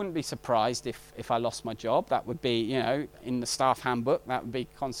 but I wouldn't be surprised if I lost my job. That would be, in the staff handbook, that would be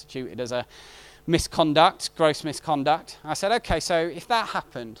constituted as a misconduct, gross misconduct. I said, okay, so if that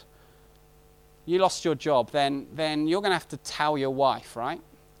happened, you lost your job, then you're going to have to tell your wife, right?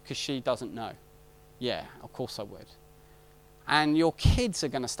 Because she doesn't know. Yeah, of course I would. And your kids are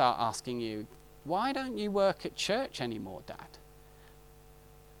going to start asking you, why don't you work at church anymore, Dad?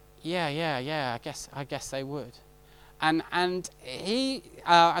 Yeah, I guess they would. And he,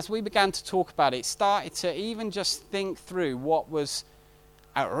 as we began to talk about it, started to even just think through what was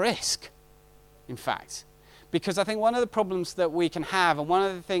at risk, in fact. Because I think one of the problems that we can have, and one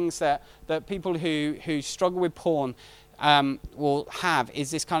of the things that people who struggle with porn will have,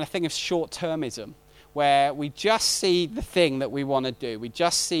 is this kind of thing of short-termism, where we just see the thing that we want to do. We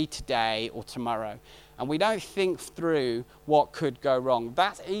just see today or tomorrow. And we don't think through what could go wrong.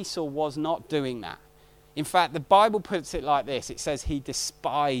 That Esau was not doing that. In fact, the Bible puts it like this. It says he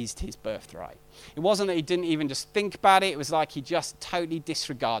despised his birthright. It wasn't that he didn't even just think about it. It was like he just totally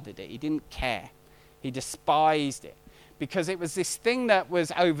disregarded it. He didn't care. He despised it. Because it was this thing that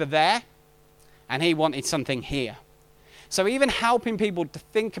was over there, and he wanted something here. So even helping people to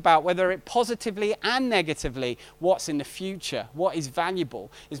think about whether it positively and negatively, what's in the future, what is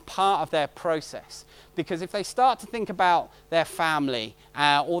valuable, is part of their process. Because if they start to think about their family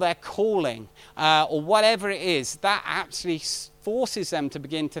or their calling or whatever it is, that actually forces them to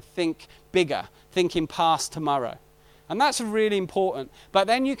begin to think bigger, thinking past tomorrow. And that's really important. But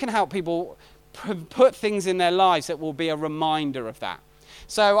then you can help people put things in their lives that will be a reminder of that.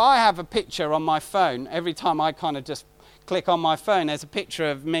 So I have a picture on my phone. Every time I kind of just click on my phone, there's a picture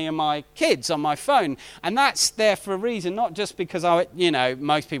of me and my kids on my phone, and that's there for a reason, not just because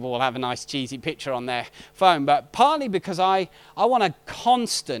most people will have a nice cheesy picture on their phone, but partly because I want a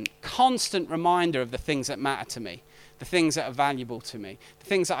constant reminder of the things that matter to me, the things that are valuable to me, the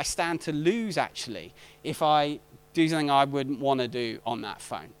things that I stand to lose actually if I do something I wouldn't want to do on that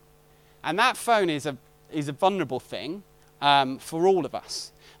phone. And that phone is a vulnerable thing for all of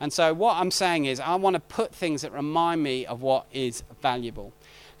us. And so what I'm saying is I want to put things that remind me of what is valuable.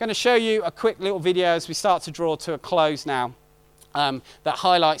 I'm going to show you a quick little video as we start to draw to a close now that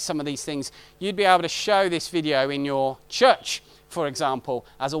highlights some of these things. You'd be able to show this video in your church, for example,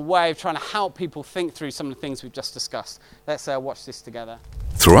 as a way of trying to help people think through some of the things we've just discussed. Let's watch this together.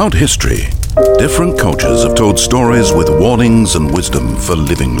 Throughout history, different cultures have told stories with warnings and wisdom for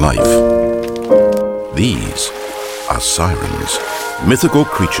living life. These are sirens. Mythical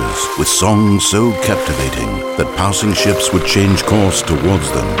creatures with songs so captivating that passing ships would change course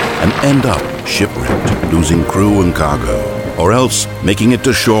towards them and end up shipwrecked, losing crew and cargo, or else making it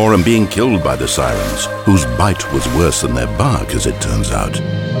to shore and being killed by the sirens, whose bite was worse than their bark, as it turns out.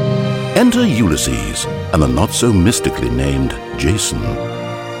 Enter Ulysses and the not-so-mystically named Jason,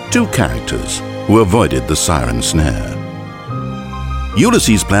 two characters who avoided the siren snare.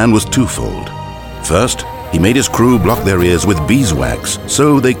 Ulysses' plan was twofold. First, he made his crew block their ears with beeswax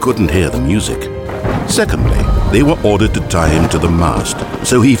so they couldn't hear the music. Secondly, they were ordered to tie him to the mast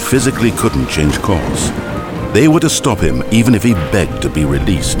so he physically couldn't change course. They were to stop him even if he begged to be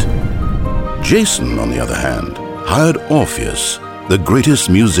released. Jason, on the other hand, hired Orpheus, the greatest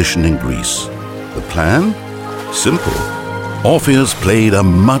musician in Greece. The plan? Simple. Orpheus played a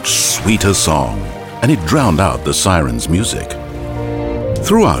much sweeter song, and it drowned out the sirens' music.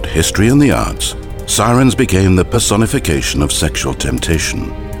 Throughout history and the arts, sirens became the personification of sexual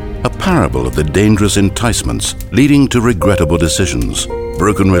temptation, a parable of the dangerous enticements leading to regrettable decisions,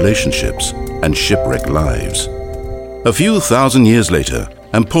 broken relationships, and shipwrecked lives. A few thousand years later,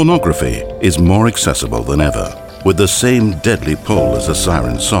 and pornography is more accessible than ever, with the same deadly pull as a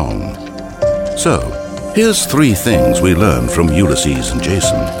siren song. So, here's 3 things we learn from Ulysses and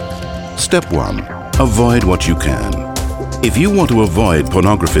Jason. Step 1. Avoid what you can. If you want to avoid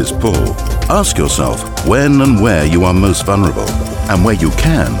pornography's pull, ask yourself when and where you are most vulnerable, and where you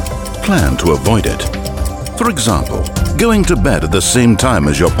can, plan to avoid it. For example, going to bed at the same time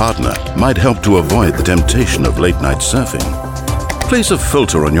as your partner might help to avoid the temptation of late-night surfing. Place a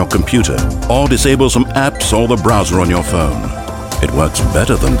filter on your computer or disable some apps or the browser on your phone. It works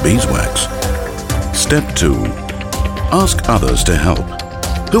better than beeswax. Step 2. Ask others to help.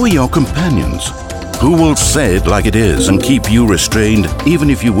 Who are your companions? Who will say it like it is and keep you restrained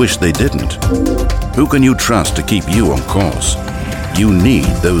even if you wish they didn't? Who can you trust to keep you on course? You need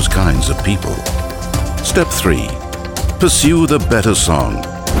those kinds of people. Step 3. Pursue the better song.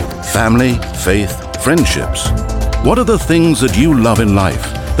 Family, faith, friendships. What are the things that you love in life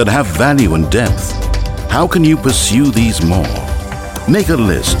that have value and depth? How can you pursue these more? Make a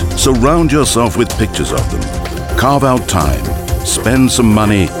list. Surround yourself with pictures of them. Carve out time. Spend some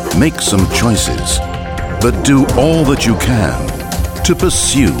money. Make some choices. But do all that you can to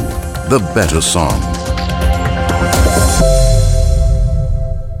pursue the better song.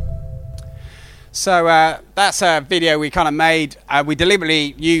 So that's a video we kind of made. We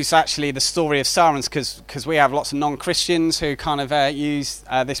deliberately use actually the story of Sirens because we have lots of non-Christians who kind of use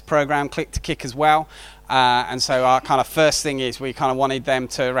this program, Click to Kick, as well. And so our kind of first thing is we kind of wanted them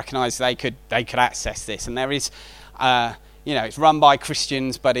to recognise they could access this. And there is, it's run by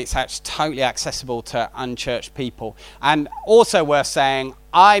Christians, but it's actually totally accessible to unchurched people. And also worth saying,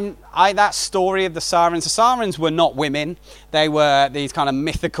 that story of the sirens were not women. They were these kind of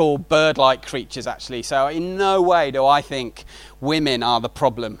mythical bird-like creatures, actually. So in no way do I think women are the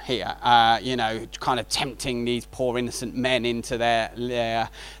problem here, kind of tempting these poor innocent men into their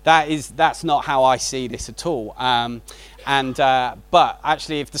that's not how I see this at all. But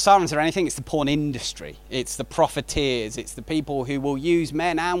actually, if the sirens are anything, it's the porn industry. It's the profiteers. It's the people who will use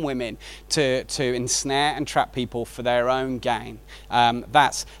men and women to ensnare and trap people for their own gain.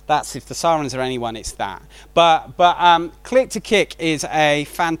 That's if the sirens are anyone, it's that. But Click to Kick is a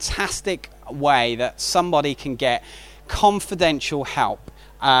fantastic way that somebody can get confidential help.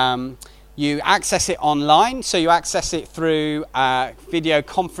 You access it online, so you access it through video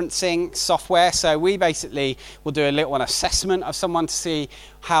conferencing software. So we basically will do a little assessment of someone to see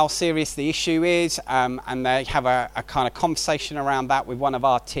how serious the issue is, and they have a kind of conversation around that with one of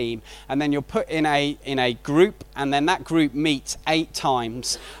our team. And then you're put in a group, and then that group meets 8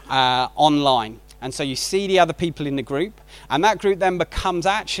 times online. And so you see the other people in the group, and that group then becomes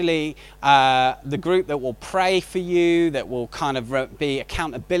actually the group that will pray for you, that will kind of be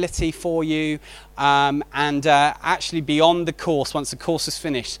accountability for you, and actually beyond the course, once the course is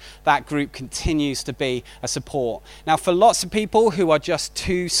finished, that group continues to be a support. Now, for lots of people who are just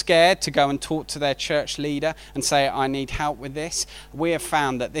too scared to go and talk to their church leader and say, I need help with this, we have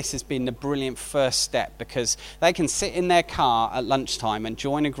found that this has been the brilliant first step, because they can sit in their car at lunchtime and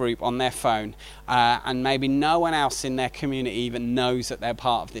join a group on their phone, and maybe no one else in their community even knows that they're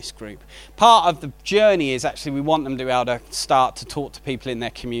part of this group. Part of the journey is actually we want them to be able to start to talk to people in their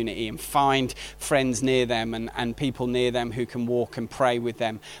community and find friends near them and people near them who can walk and pray with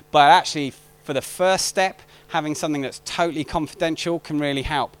them. But actually, for the first step, having something that's totally confidential can really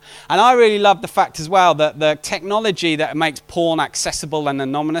help. And I really love the fact as well that the technology that makes porn accessible and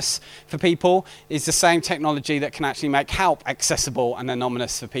anonymous for people is the same technology that can actually make help accessible and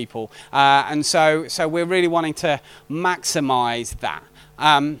anonymous for people. And so we're really wanting to maximize that.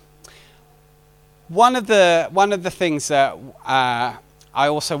 One of the things that I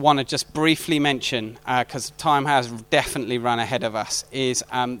also want to just briefly mention, because time has definitely run ahead of us, is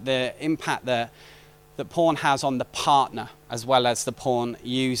the impact that porn has on the partner as well as the porn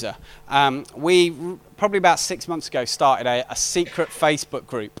user. We probably about 6 months ago started a secret Facebook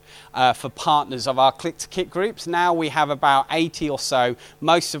group for partners of our Click to Kick groups. Now we have about 80 or so,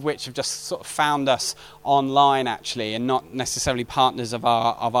 most of which have just sort of found us online actually, and not necessarily partners of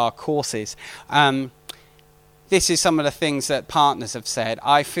our courses. This is some of the things that partners have said.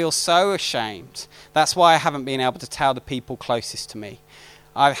 I feel so ashamed. That's why I haven't been able to tell the people closest to me.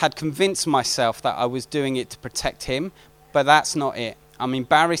 I had convinced myself that I was doing it to protect him, but that's not it. I'm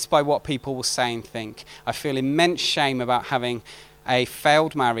embarrassed by what people will say and think. I feel immense shame about having a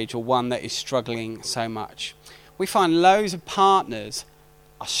failed marriage or one that is struggling so much. We find loads of partners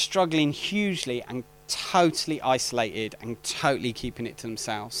are struggling hugely and totally isolated and totally keeping it to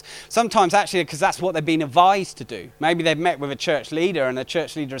themselves. Sometimes actually because that's what they've been advised to do. Maybe they've met with a church leader and the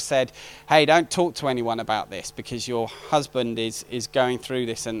church leader has said, hey, don't talk to anyone about this because your husband is going through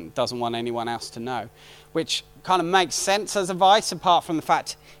this and doesn't want anyone else to know. Which kind of makes sense as advice, apart from the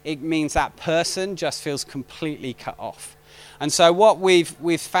fact it means that person just feels completely cut off. And so what we've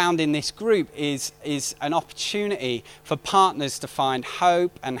found in this group is an opportunity for partners to find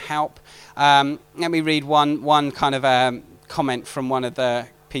hope and help. Let me read one kind of comment from one of the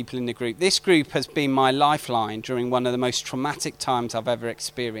people in the group. This group has been my lifeline during one of the most traumatic times I've ever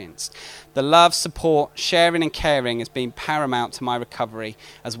experienced. The love, support, sharing and caring has been paramount to my recovery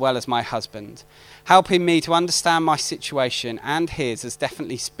as well as my husband. Helping me to understand my situation and his has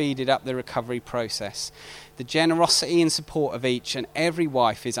definitely speeded up the recovery process. The generosity and support of each and every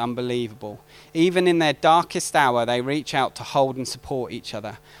wife is unbelievable. Even in their darkest hour, they reach out to hold and support each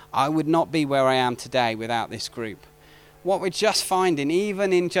other. I would not be where I am today without this group. What we're just finding,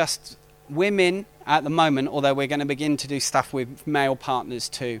 even in just women at the moment, although we're going to begin to do stuff with male partners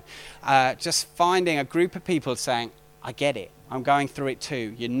too, just finding a group of people saying, I get it. I'm going through it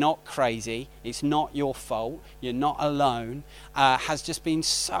too. You're not crazy. It's not your fault. You're not alone. Has just been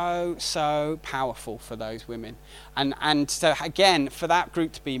so powerful for those women. And so again, for that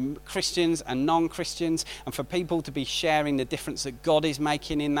group to be Christians and non-Christians, and for people to be sharing the difference that God is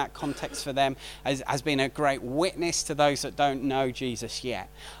making in that context for them, has been a great witness to those that don't know Jesus yet.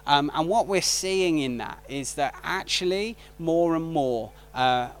 And what we're seeing in that is that actually more and more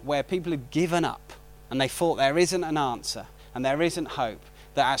where people have given up and they thought there isn't an answer, and there isn't hope,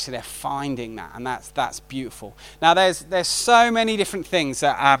 that actually they're finding that, and that's beautiful. Now there's so many different things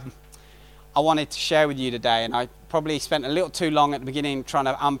that I wanted to share with you today, and I probably spent a little too long at the beginning trying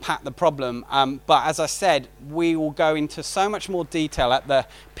to unpack the problem, but as I said, we will go into so much more detail at the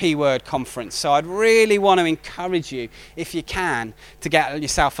P-Word conference. So I'd really want to encourage you, if you can, to get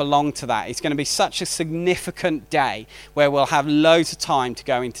yourself along to that. It's going to be such a significant day where we'll have loads of time to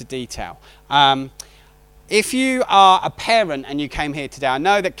go into detail. If you are a parent and you came here today, I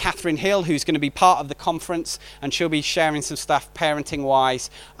know that Catherine Hill, who's going to be part of the conference, and she'll be sharing some stuff parenting-wise.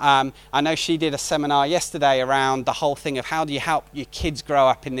 I know she did a seminar yesterday around the whole thing of how do you help your kids grow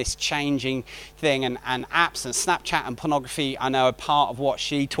up in this changing thing, and apps and Snapchat and pornography, I know, are part of what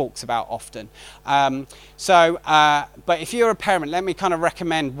she talks about often. But if you're a parent, let me kind of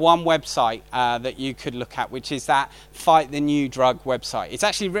recommend one website that you could look at, which is that Fight the New Drug website. It's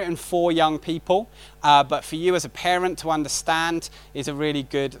actually written for young people, but for you as a parent to understand is a really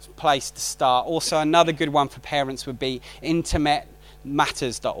good place to start. Also, another good one for parents would be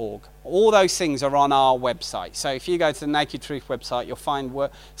intimatematters.org. All those things are on our website. So if you go to the Naked Truth website, you'll find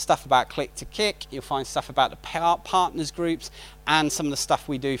stuff about Click to Kick, you'll find stuff about the partners groups, and some of the stuff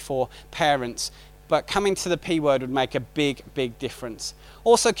we do for parents. But coming to the P-Word would make a big difference.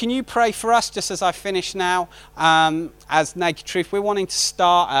 Also, can you pray for us just as I finish now? As Naked Truth, we're wanting to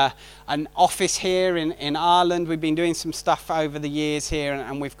start an office here in Ireland. We've been doing some stuff over the years here,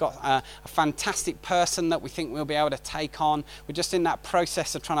 and we've got a fantastic person that we think we'll be able to take on. We're just in that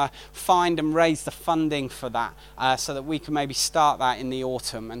process of trying to find and raise the funding for that so that we can maybe start that in the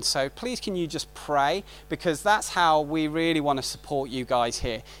autumn. And so please can you just pray, because that's how we really want to support you guys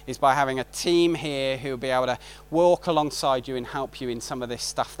here, is by having a team here who will be able to walk alongside you and help you in some of this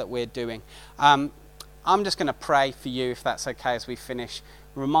stuff that we're doing. I'm just going to pray for you, if that's okay, as we finish.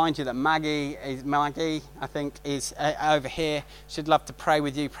 Remind you that Maggie, I think, is over here. She'd love to pray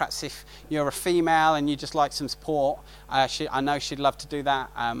with you. Perhaps if you're a female and you just like some support, I know she'd love to do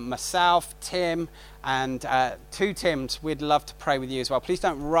that. Myself, Tim, and two Tims, we'd love to pray with you as well. Please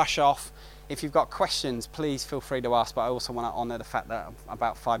don't rush off. If you've got questions, please feel free to ask, but I also want to honour the fact that I'm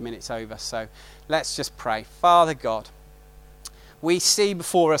about 5 minutes over. So let's just pray. Father God, we see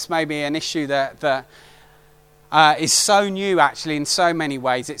before us maybe an issue that is so new, actually, in so many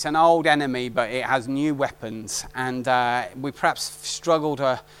ways. It's an old enemy, but it has new weapons, and we perhaps struggle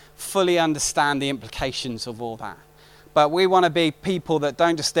to fully understand the implications of all that. But we want to be people that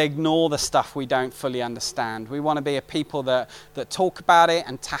don't just ignore the stuff we don't fully understand. We want to be a people that talk about it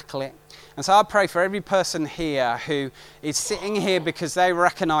and tackle it. And so I pray for every person here who is sitting here because they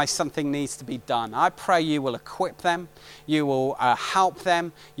recognize something needs to be done. I pray you will equip them, you will help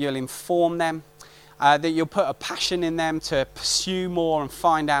them, you'll inform them, that you'll put a passion in them to pursue more and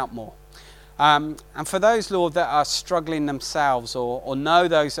find out more. And for those, Lord, that are struggling themselves or know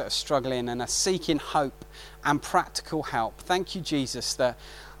those that are struggling and are seeking hope and practical help, thank you, Jesus, that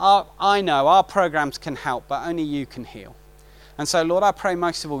I know our programs can help, but only you can heal. And so, Lord, I pray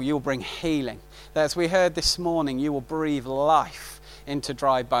most of all you'll bring healing, that as we heard this morning, you will breathe life into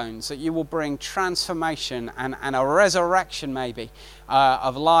dry bones, that you will bring transformation and a resurrection maybe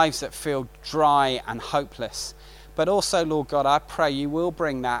of lives that feel dry and hopeless. But also, Lord God, I pray you will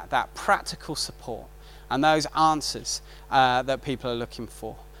bring that practical support and those answers that people are looking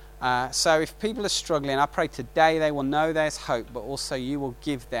for. So if people are struggling, I pray today they will know there's hope, but also you will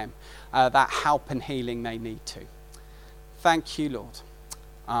give them that help and healing they need to. Thank you, Lord.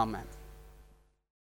 Amen.